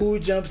who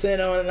jumps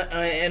in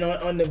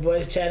on the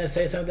voice chat and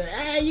say something?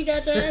 You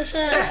got your ass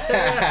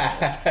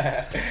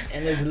shot.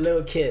 And there's a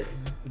little kid.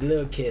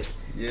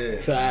 Yeah.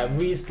 So I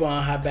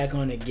respawn, hop back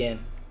on again.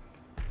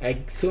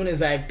 Like soon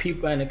as I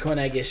peep around the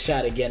corner, I get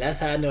shot again. That's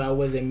how I know I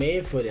wasn't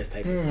made for this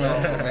type of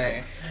stuff.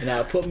 Man. And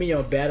I'll put me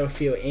on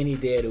Battlefield any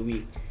day of the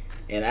week,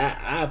 and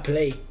I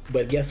play.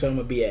 But guess where I'm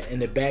gonna be at? In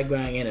the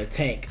background in a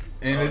tank.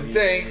 In the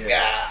tank.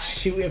 Yeah.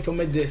 Shooting from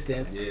a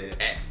distance. Yeah.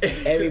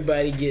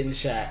 Everybody getting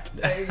shot.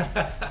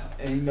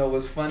 And you know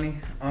what's funny?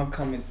 I'm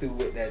coming through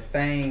with that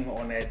thing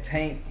on that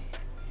tank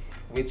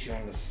with you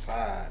on the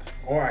side.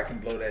 Or I can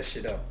blow that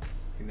shit up.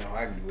 You know,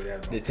 I can do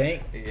whatever. The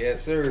tank?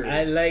 Yes, sir.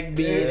 I like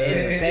being in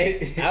the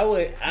tank.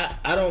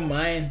 I don't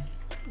mind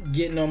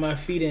getting on my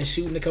feet and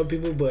shooting a couple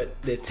people,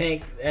 but the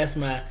tank, that's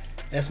my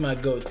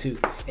go-to.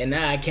 And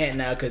now I can't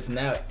now because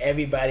now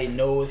everybody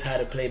knows how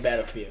to play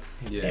Battlefield.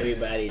 Yeah.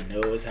 Everybody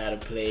knows how to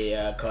play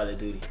Call of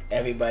Duty.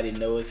 Everybody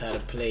knows how to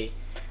play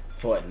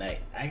Fortnite.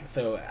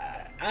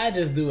 I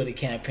just do it a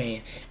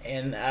campaign.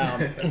 And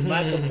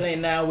my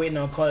complaint now, waiting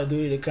on Call of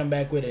Duty to come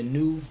back with a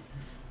new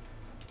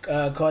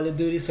Call of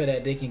Duty so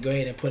that they can go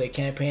ahead and put a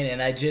campaign.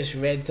 And I just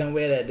read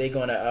somewhere that they're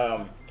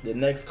gonna the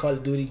next Call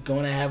of Duty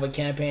gonna have a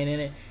campaign in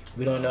it.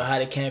 We don't know how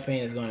the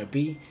campaign is gonna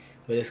be,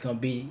 but it's gonna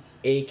be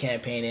a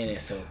campaign in it.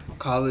 So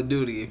Call of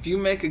Duty, if you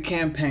make a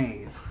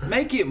campaign,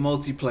 make it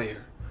multiplayer,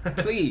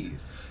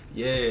 please.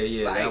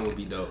 Yeah, Like- that would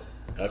be dope.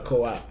 a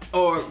co-op.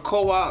 Or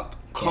co-op,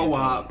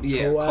 co-op or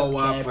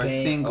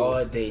campaign single.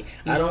 all day.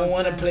 You I know don't what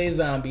want I'm to saying? play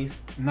zombies.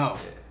 No,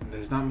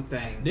 that's not my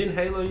thing. Didn't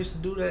Halo used to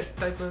do that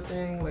type of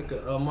thing, like a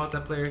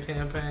multiplayer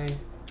campaign?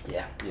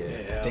 Yeah,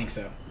 Yeah. I think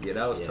so. Yeah,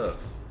 that was Yes. tough.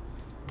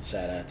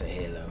 Shout out to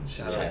Halo.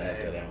 Shout out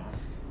to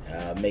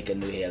them. Make a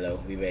new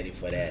Halo. We ready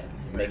for that.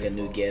 Make a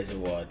new Gears of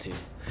War too.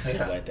 How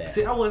about that?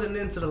 See, I wasn't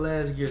into the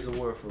last Gears of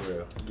War for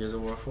real. Gears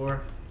of War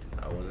 4,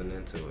 I wasn't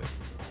into it.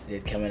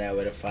 It's coming out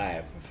with a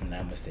 5, if I'm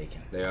not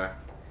mistaken. They are.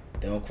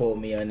 Don't quote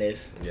me on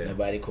this. Yeah.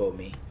 Nobody quote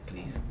me,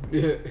 please.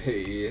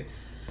 Yeah.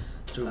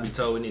 Truth be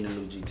told, we need a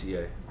new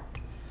GTA.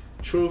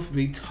 Truth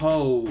be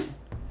told,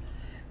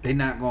 they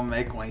not gonna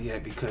make one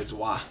yet because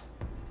why?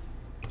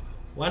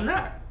 Why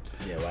not?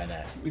 Yeah, why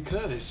not?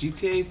 Because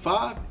GTA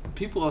 5,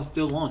 people are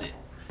still on it.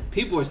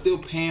 People are still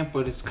paying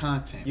for this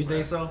content. You bruh.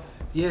 think so?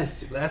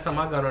 Yes. Last time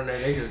I got on there,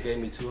 they just gave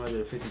me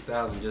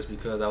 $250,000 just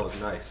because I was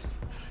nice.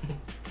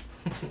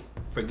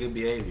 For good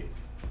behavior.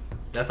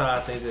 That's how I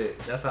think that.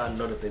 That's how I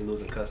know that they're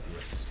losing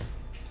customers.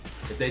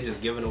 If they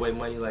just giving away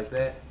money like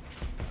that.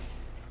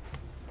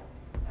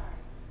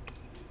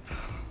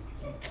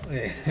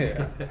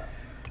 Yeah.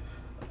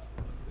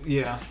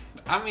 Yeah.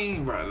 I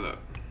mean, bro, look.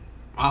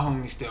 My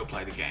homie still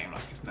play the game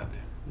like it's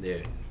nothing. Yeah.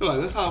 Like,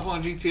 let's hop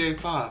on GTA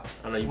 5.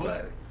 I know you What?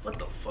 like, what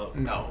the fuck?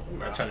 No, I'm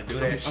bro. not trying to do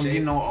that shit. I'm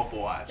getting on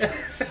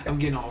Overwatch. I'm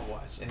getting on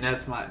Overwatch, and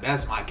that's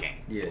my game.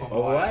 Yeah.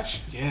 Overwatch?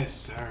 Yes,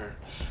 sir.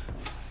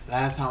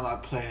 Last time I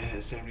played, I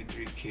had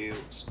 73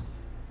 kills.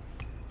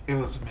 It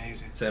was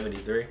amazing.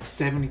 73.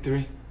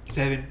 73.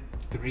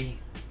 73.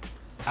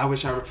 I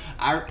wish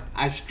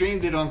I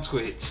streamed it on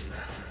Twitch.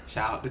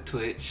 Shout out to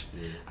Twitch.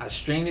 Yeah. I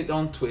streamed it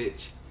on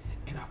Twitch,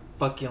 and I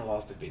fucking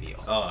lost the video.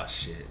 Oh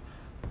shit.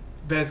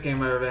 Best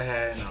game I ever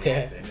had, and I lost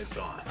it, and it's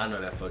gone. I know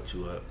that fucked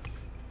you up.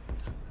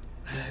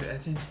 I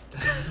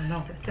don't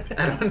know.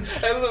 I don't.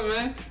 Hey, look,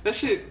 man. That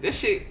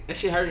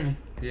shit hurt me.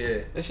 Yeah.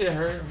 That shit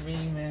hurt me,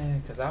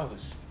 man, cause I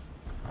was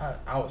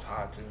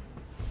hot too.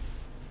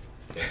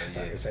 Yeah, I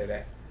yeah. can say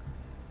that.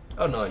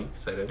 Oh no, you can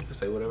say that. You can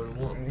say whatever you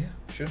want. Yeah,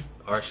 sure.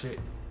 Our shit.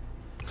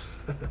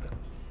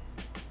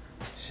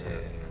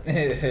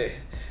 Shit.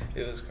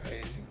 It was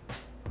crazy.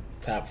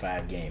 Top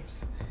 5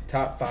 games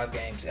Top 5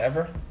 games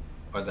ever.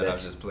 Or that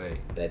I've just played.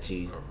 that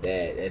you've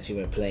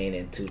been playing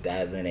in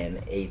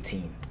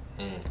 2018.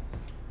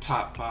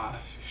 Top 5.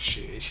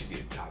 Shit, it should be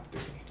a top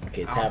 3.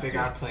 Okay, I top don't think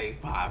 3. I played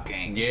 5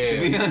 games.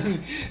 Yeah.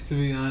 To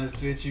be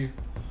honest with you.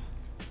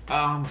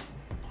 I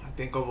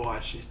think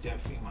Overwatch is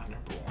definitely my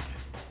number 1.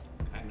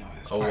 I know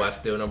it's Overwatch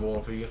still number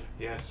 1 for you?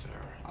 Yes, sir.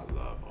 I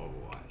love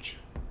Overwatch.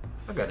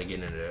 I gotta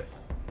get into that.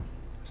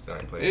 Still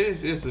ain't played.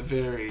 It's a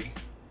very.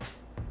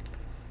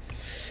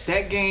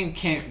 That game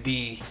can't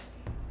be.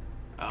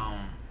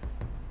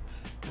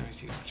 Let me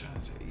see what I'm trying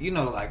to say. You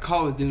know, like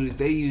Call of Duty,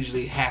 they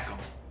usually hack them.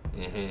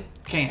 Mm-hmm.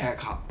 Can't hack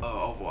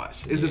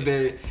Overwatch. It's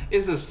Yeah.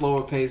 it's a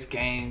slower paced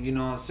game. You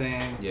know what I'm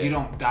saying? Yeah. You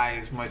don't die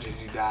as much as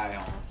you die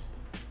on.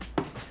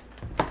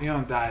 You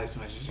don't die as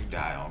much as you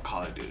die on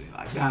Call of Duty.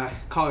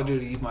 Like Call of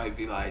Duty, you might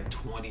be like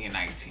 20 and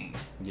 19.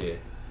 Yeah.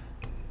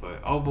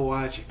 But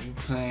Overwatch, if you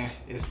playing,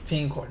 it's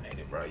team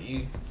coordinated, bro.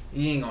 You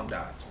ain't gonna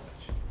die too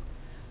much.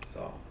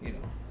 So you know.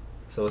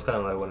 So it's kind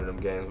of like one of them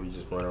games where you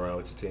just run around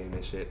with your team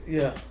and shit.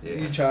 Yeah. Yeah.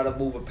 You try to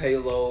move a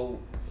payload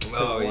to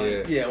Oh,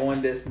 one, yeah.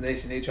 one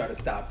destination, they try to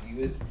stop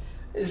you.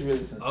 It's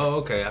really sincere. Oh,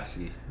 okay. I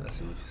see what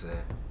you're saying.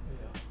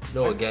 Yeah. You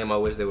know what game I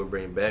wish they would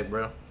bring back,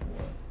 bro?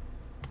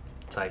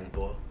 What?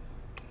 Titanfall.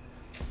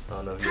 I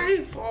don't know if you...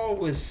 Titanfall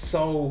was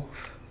so.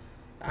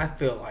 I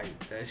feel like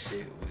that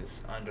shit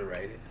was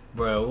underrated.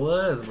 Bro, it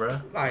was, bro.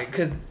 Like,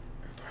 cause,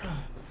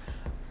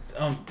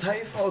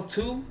 Titanfall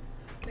 2,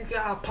 nigga,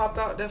 I popped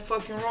out that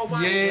fucking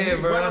robot. Yeah, and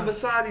we bro. running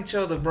beside each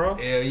other, bro.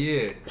 Hell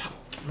yeah.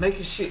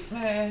 Making shit,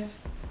 man.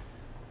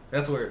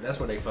 That's where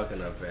they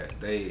fucking up at.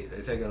 They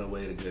taking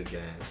away the good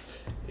games.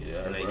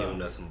 Yeah, And they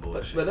giving us some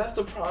bullshit. But that's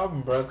the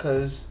problem, bro.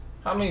 Cause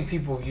how many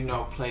people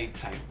played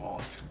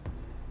Titanfall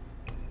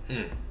 2?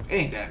 Mm.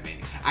 Ain't that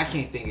many. I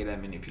can't think of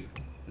that many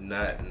people.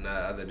 Not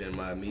other than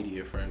my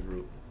immediate friend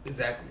group.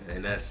 Exactly.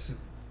 And that's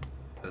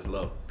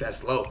low.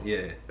 That's low.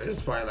 Yeah.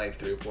 It's probably like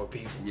 3 or 4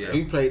 people. Yeah.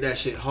 We played that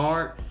shit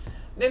hard.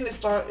 Then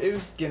it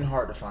was getting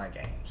hard to find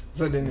games.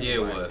 So then Yeah, it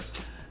like,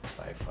 was.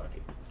 Like, fuck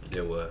it.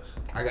 It was.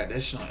 I got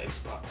that shit on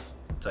Xbox.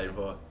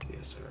 Titanfall.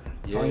 Yes, sir.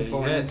 Yeah, you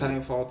Titanfall had and to.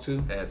 Titanfall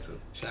 2. Had to.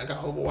 Shit, I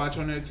got Overwatch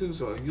on there too,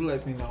 so you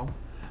let me know.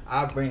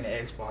 I'll bring the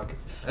Xbox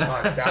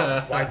box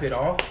out, wipe it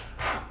off,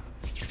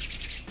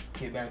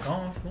 get back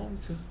on if you want me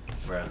to.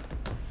 Bro.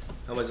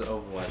 How much is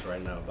Overwatch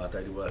right now? About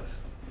 $30?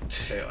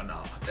 Hell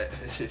no. That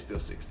shit's still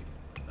 60.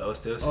 Oh,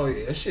 still? Oh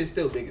yeah, that shit's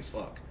still big as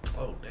fuck.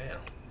 Oh, damn.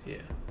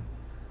 Yeah.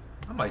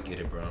 I might get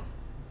it, bro.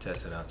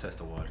 Test it out. Test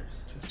the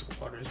waters. Just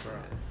the waters, bro.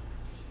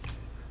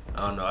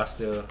 I don't know. I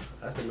still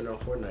been on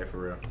Fortnite for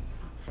real.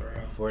 For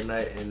real.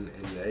 Fortnite and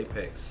the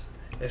Apex.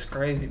 It's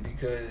crazy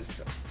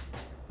because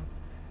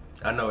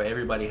I know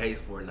everybody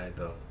hates Fortnite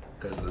though,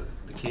 cause the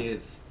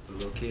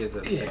little kids that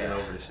are taking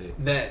over the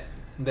shit.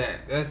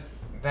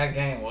 that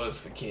game was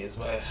for kids,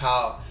 but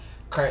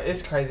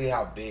it's crazy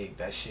how big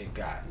that shit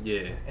got.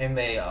 Yeah. It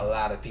made a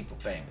lot of people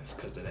famous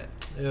because of that.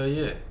 Hell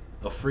yeah.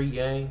 A free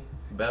game,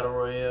 battle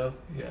royale,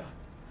 Yeah.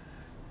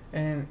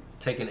 And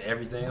taking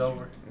everything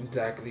over.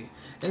 exactly.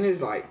 And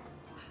it's like,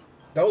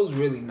 those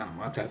really not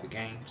my type of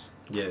games.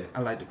 Yeah.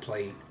 I like to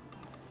play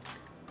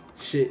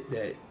shit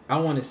that I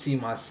want to see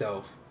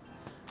myself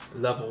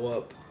level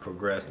up,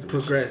 Progress. Through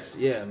progress.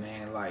 Yeah,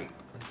 man. Like,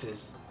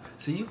 just.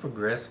 See, you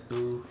progress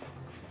through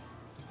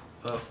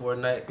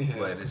Fortnite, Yeah.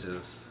 but it's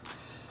just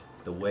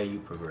the way you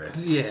progress.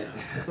 Yeah.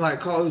 Like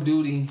Call of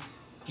Duty,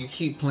 you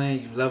keep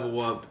playing, you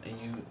level up, and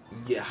you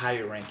get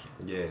higher ranking.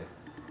 Yeah.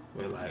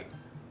 But like,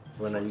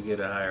 Fortnite, you get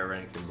a higher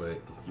ranking, but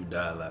you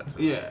die a lot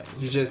too. yeah,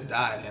 you just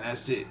died and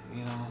that's it,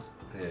 you know?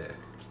 Yeah.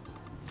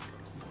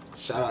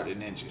 Shout out to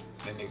Ninja.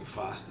 That nigga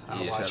fire.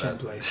 I Yeah, watch shout him out-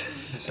 play.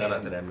 Shout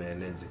out to that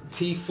man Ninja.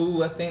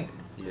 Tfue, I think.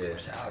 Yeah.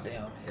 Shout out to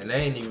him. And they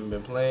ain't even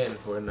been playing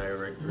Fortnite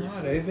recently.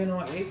 No, they've been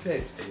on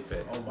Apex.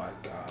 Apex. Oh my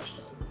gosh.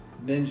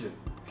 Ninja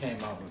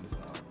came out with his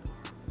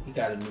he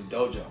got a new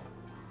dojo.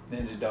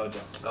 Ninja Dojo.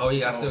 Oh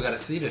yeah, I still gotta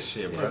see this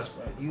shit, bro. Yes,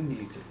 bro. You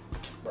need to,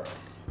 bro.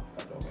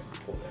 I don't make me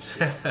pull that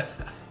shit.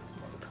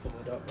 I'm gonna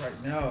pull it up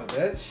right now.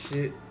 That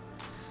shit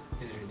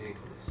is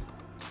ridiculous.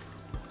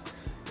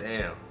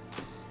 Damn.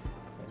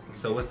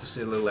 So what's the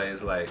shit look like?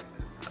 It's like,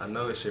 I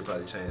know it shit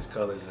probably change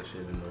colors and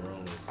shit in the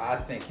room. I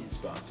think he's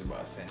sponsored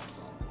by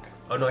Samsung.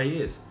 Oh no, he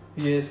is.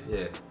 He is.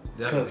 Yeah,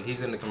 definitely. 'Cause-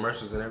 He's in the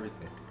commercials and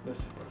everything.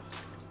 Listen,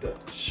 bro.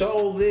 The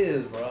show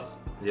Liz, bro.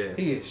 Yeah,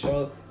 He is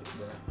show,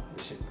 bro.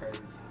 This shit crazy.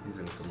 he's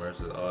in the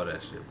commercials, all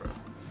that shit, bro.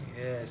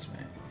 Yes,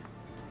 man.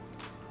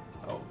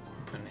 Oh,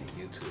 I'm putting it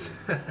in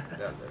YouTube. That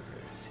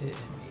liver is hitting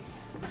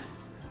me.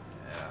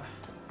 Yeah.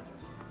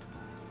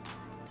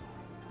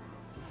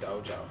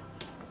 Dojo.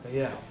 But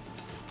yeah.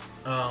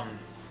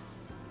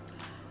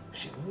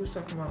 Shit, what was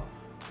we talking about?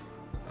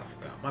 I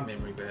forgot. My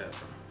memory bad,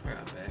 bro. I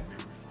got a bad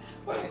memory.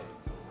 What?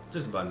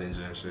 Just about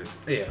Ninja and shit.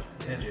 Yeah,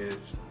 Ninja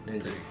is.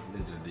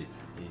 Ninja's deep.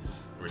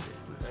 He's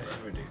ridiculous, That's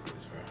bro.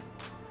 ridiculous, bro.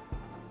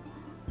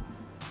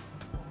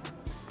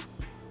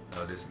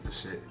 Oh, this is the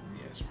shit.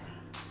 Yes,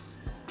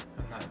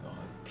 bro. I'm not gonna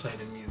play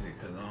the music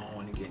because I don't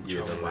want to get in Yeah,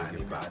 trouble don't by wanna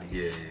get- anybody.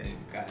 yeah, yeah.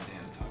 And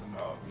goddamn talking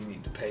about you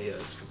need to pay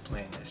us for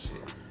playing that shit.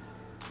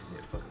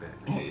 Yeah, fuck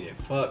that. Yeah,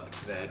 fuck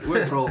that.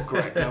 We're broke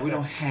right now. We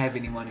don't have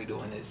any money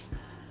doing this.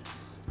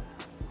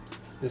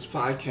 This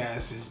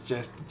podcast is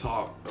just to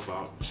talk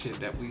about shit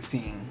that we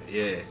seen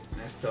Yeah,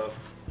 and stuff.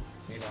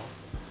 You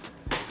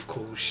know,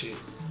 cool shit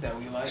that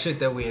we like. shit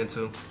that we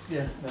into.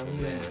 Yeah, that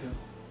was Yeah. it too.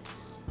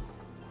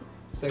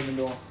 Second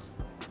door.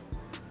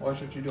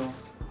 Watch what you're doing.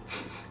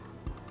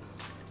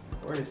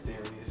 Where is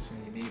Darius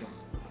when you need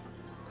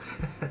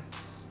him?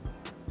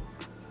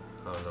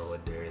 I don't know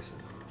what Darius is.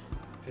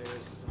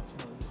 Darius is on some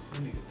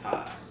other nigga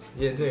tired.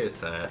 Yeah, Darius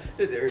tired.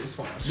 Darius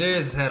fine.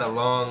 Darius has had a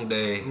long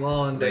day.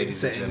 Long day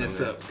ladies and setting this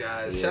gentlemen. up,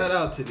 guys. Yeah. Shout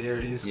out to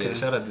Darius. Yeah, 'Cause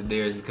shout out to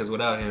Darius because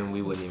without him,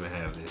 we wouldn't even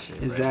have this shit.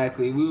 right?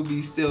 exactly. We'll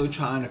be still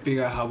trying to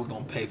figure out how we're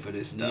gonna pay for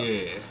this stuff.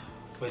 Yeah,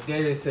 But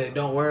Darius said,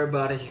 "Don't worry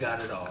about it. He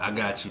got it all." I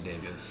got you,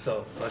 niggas.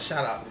 So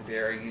shout out to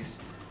Darius.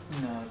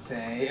 You know what I'm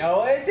saying?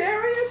 Oh, hey,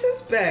 Darius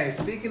is back.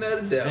 Speaking of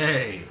the devil,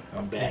 Hey,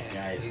 I'm back,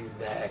 guys. He's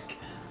back.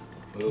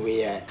 Where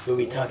we at? What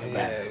we talking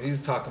about? Yeah, we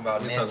was talking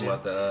about We Ninja. talking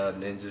about the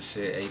Ninja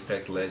shit,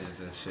 Apex Legends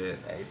and shit.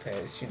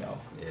 Apex, Yeah.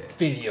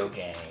 video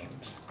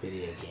games.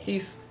 Video game.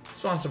 He's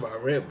sponsored by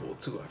Red Bull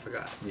too. I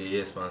forgot.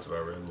 Yeah, sponsored by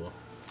Red Bull.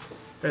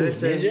 Bro, Who,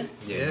 Ninja?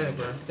 Yeah, Yeah,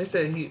 bro. They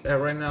said he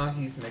right now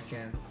he's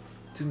making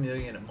 $2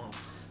 million a month.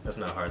 That's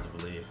not hard to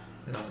believe.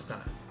 No, it's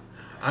not.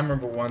 I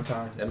remember one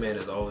time. That man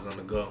is always on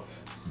the go.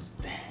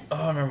 Oh,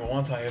 I remember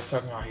one time he was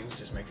talking about he was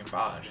just making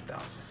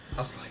 500,000. I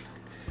was like,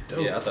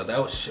 dude. Yeah, I thought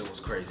that shit was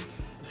crazy.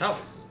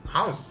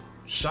 I was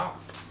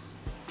shocked.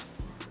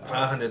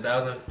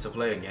 500,000 to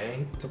play a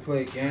game. To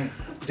play a game,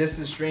 just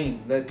to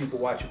stream, let people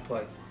watch you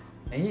play,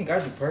 and you ain't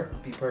got to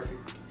be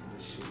perfect for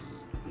this shit.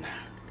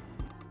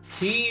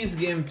 He's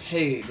getting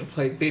paid to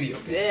play video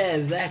games. Yeah,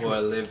 exactly. For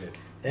a living.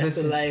 That's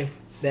Listen. the life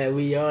that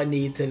we all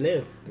need to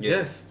live.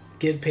 Yes.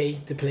 Get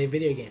paid to play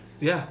video games.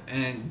 Yeah,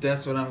 and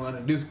that's what I'm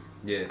gonna do.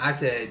 Yeah. I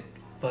said,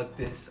 fuck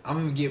this. I'm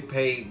gonna get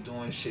paid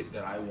doing shit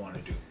that I want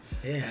to do.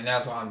 Yeah. And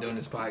that's why I'm doing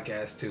this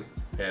podcast too.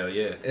 Hell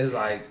yeah. It's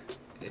like,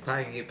 if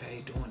I can get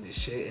paid doing this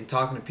shit and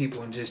talking to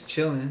people and just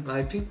chilling,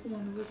 like people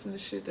want to listen to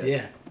shit that,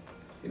 Yeah.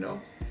 you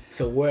know,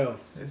 So, world,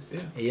 yeah,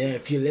 you know,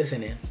 if you're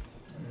listening,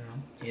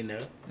 you know.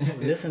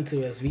 listen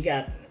to us. We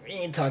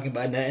ain't talking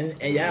about nothing,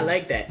 and y'all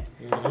like that.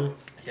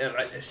 Yeah,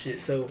 like that shit.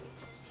 So,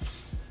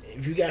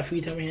 if you got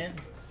free time in your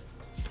hands,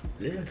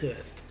 listen to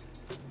us.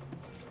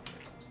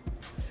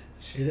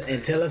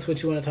 And tell us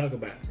what you want to talk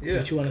about. Yeah.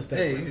 What you want us to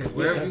talk Hey, about. 'Cause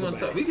wherever we'll you want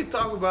to about talk, we can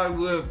talk about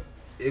it.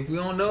 If we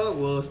don't know it,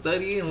 we'll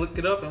study it and look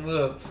it up, and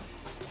we'll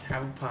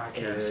have a it.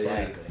 podcast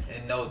Exactly.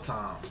 in no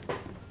time.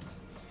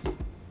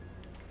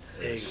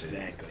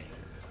 Exactly.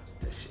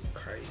 That shit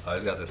crazy. Oh,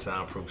 he's got the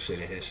soundproof shit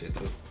in his shit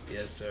too.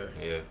 Yes, sir.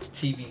 Yeah.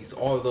 TVs,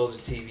 all of those are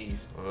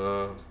TVs.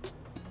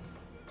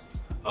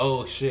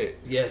 Oh shit.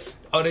 Yes.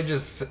 Oh, they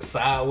just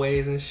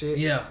sideways and shit.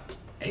 Yeah.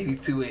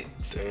 82 inch.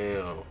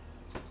 Damn.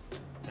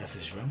 That's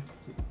his room.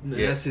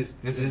 Yeah. That's his.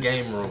 This is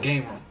game room.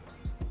 Game room.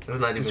 It's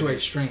not even. This where it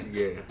streams.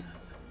 Yeah.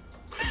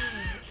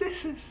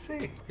 This is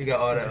sick. He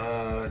got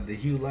all the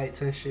hue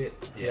lights and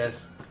shit.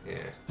 Yes. Yeah.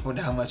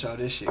 Wonder how much all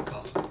this shit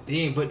cost.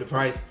 He ain't put the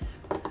price.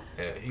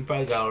 Yeah. He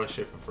probably got all this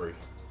shit for free.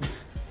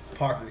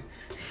 Partly.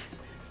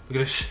 Look at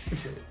this shit.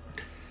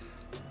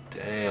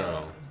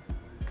 Damn.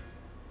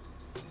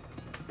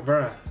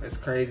 Bruh, it's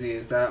crazy.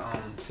 Is that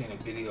seen a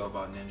video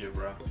about Ninja,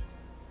 bro?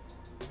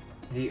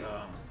 He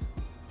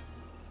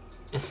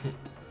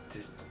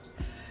just,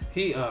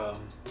 he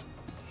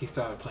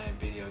started playing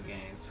video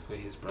games with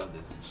his brothers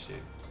and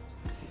shit.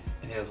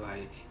 And he was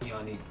like, you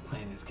don't need to be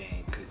playing this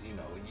game because you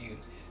know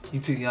you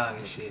too young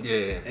and shit.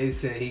 Yeah. They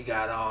said he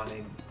got on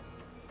and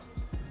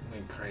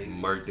went crazy.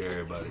 Murked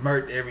everybody.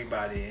 Murked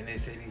everybody, and they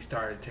said he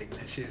started taking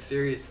that shit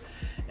serious,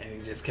 and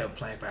he just kept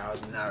playing for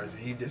hours and hours,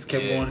 and he just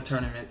kept going to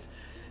tournaments,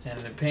 and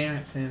the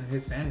parents and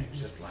his family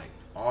was just like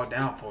all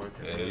down for it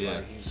because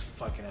like he was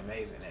fucking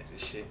amazing at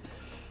this shit.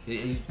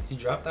 He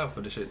dropped out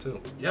for the shit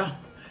too. Yeah,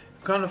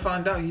 come to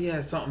find out he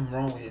had something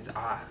wrong with his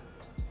eye.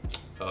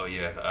 Oh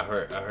yeah, I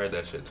heard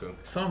that shit too.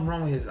 Something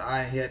wrong with his eye,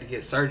 and he had to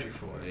get surgery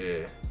for it.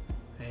 Yeah.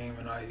 He ain't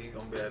even know if he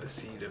gonna be able to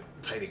see to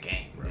play the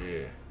game, bro.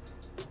 Yeah.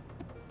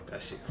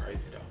 That shit crazy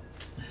though.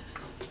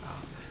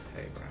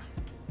 Hey, bro.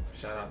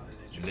 Shout out to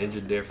Ninja.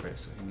 Ninja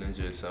difference.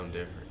 Ninja is something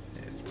different.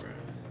 Yes, bro.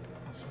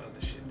 On some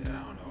other shit that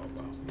I don't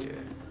know about. Yeah.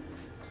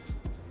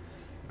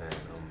 Man,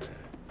 oh man.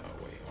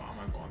 Oh wait, why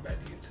am I going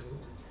back to YouTube?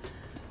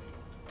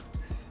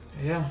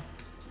 Yeah.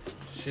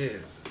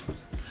 Shit.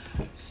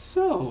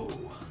 So,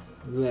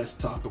 let's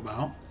talk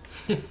about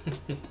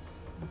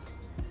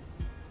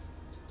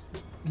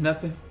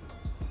nothing.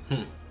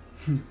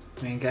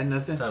 We ain't got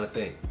nothing. Trying to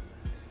think.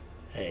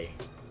 Hey.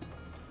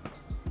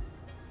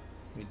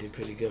 We did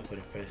pretty good for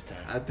the first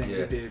time. I think we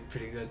Yeah. did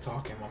pretty good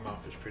talking. My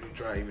mouth is pretty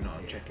dry, even though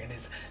I'm drinking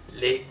this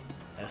lit.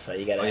 That's why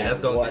you gotta Oh yeah, have that's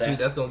gonna water. get you.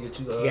 That's gonna get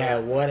you. You gotta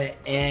have water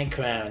and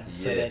crown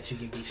so Yeah. that you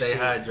can be Stay straight.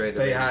 hydrated. Stay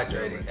ladies and hydrated,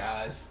 gentlemen.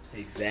 guys.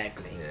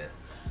 Exactly. Yeah.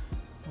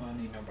 We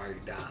don't need nobody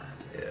dying.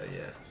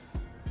 Yeah.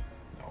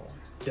 No,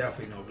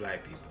 definitely no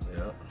black people. Yeah.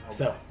 No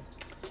So,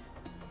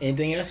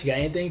 anything else? You got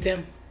anything,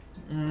 Tim?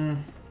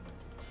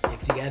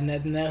 If you got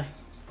nothing else,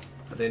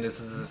 I think this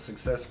is a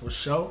successful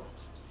show.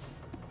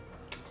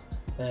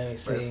 Let me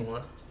First see.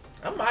 one.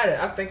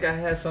 I think I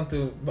had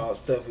something about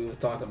stuff we was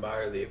talking about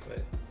earlier,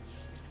 but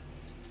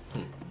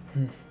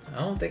I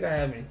don't think I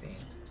have anything.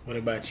 what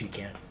about you,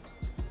 Cam?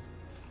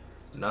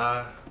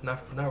 Nah,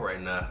 not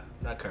right now.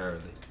 Not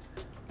currently.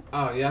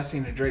 Oh, y'all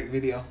seen the Drake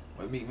video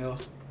with Meek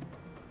Mills?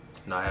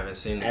 No, I haven't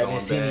seen the I haven't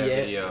Going seen Bad it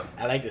yet. video.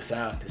 I like the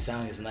sound. The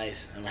sound is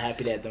nice. I'm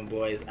happy that them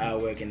boys are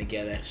working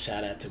together.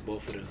 Shout out to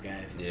both of those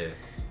guys. Yeah.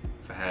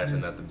 For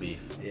hashing out the beef.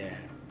 Yeah.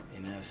 You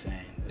know what I'm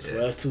saying? This Yeah.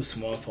 world's too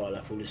small for all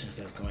that foolishness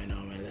that's going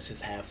on, man. Let's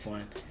just have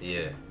fun.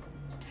 Yeah.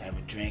 Have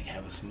a drink,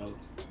 have a smoke,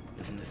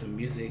 listen to some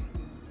music,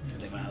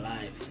 live our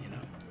lives, you know?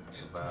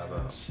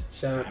 Vibe out.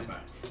 Shout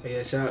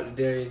out shout out to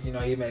Darius. You know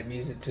he made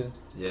music too.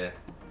 Yeah.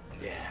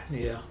 Yeah.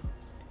 Yeah,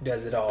 he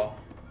does it all.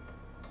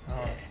 Yeah.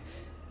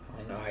 I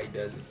don't know how he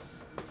does it.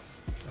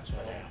 That's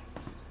what.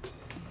 Yeah.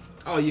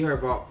 Oh, you heard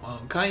about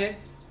Kanye?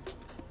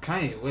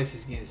 Kanye West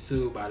is getting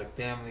sued by the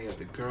family of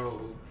the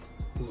girl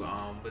who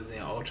was in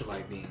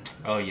Ultralight Beams.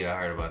 Oh yeah, I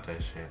heard about that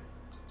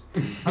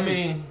shit. I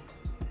mean,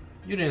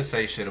 you didn't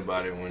say shit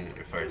about it when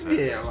it first happened.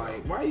 Yeah,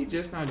 like why are you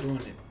just not doing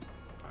it?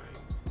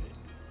 Like,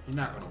 you're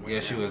not gonna win. Yeah,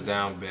 she was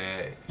down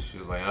bad. She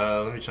was like,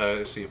 let me try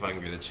to see if I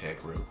can get a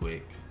check real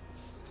quick.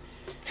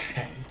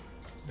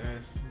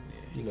 That's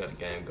You know the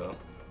game go.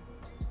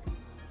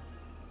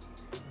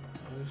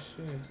 oh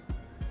shit.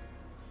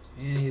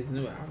 And his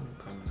new album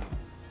coming out.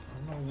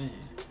 I don't know when.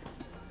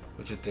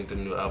 What you think the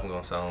new album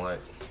gonna sound like?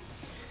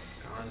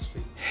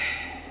 Honestly.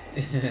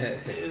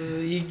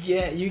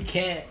 You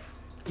can't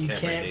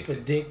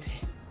predict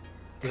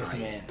this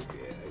man.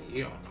 Yeah,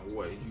 you don't know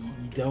what.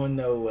 You don't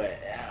know what.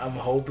 I'm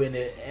hoping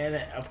it, and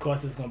of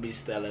course it's gonna be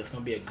stellar. It's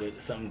gonna be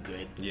something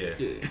good. Yeah.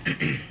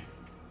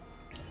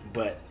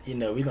 But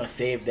we're gonna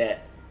save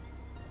that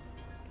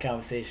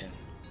conversation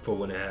For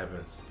when it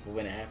happens. for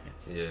when it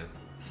happens. Yeah.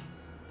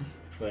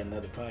 For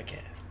another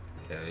podcast.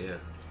 Yeah, yeah.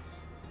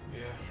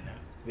 Yeah.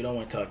 We don't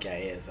want to talk our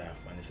ears off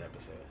on this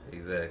episode.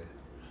 Exactly.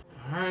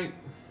 All right.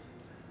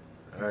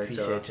 All right,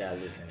 Appreciate y'all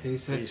listening.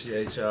 Peace.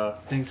 Appreciate y'all.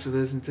 Thanks for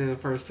listening to the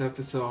first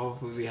episode.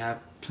 Hopefully we have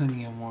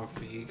plenty of more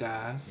for you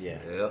guys. Yeah.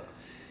 Yep.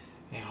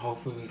 And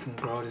hopefully we can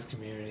grow this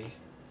community,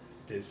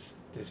 this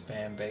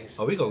fan base.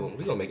 Oh, we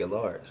gonna make it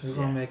large. We're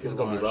gonna make it It's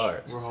gonna be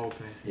large. We're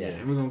hoping. Yeah.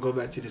 And we're gonna go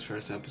back to this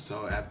first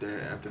episode after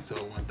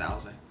episode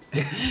 1000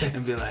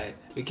 and be like,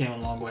 we came a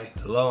long way.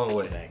 A long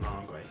way. Exactly.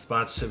 Long way.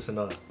 Sponsorships and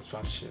all.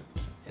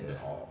 Sponsorships and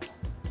Yeah. all.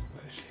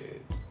 But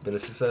shit. Been a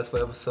successful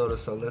episode of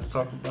So Let's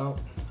Talk About.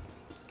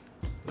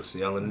 We'll see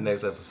y'all in the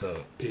next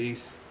episode.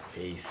 Peace.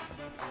 Peace.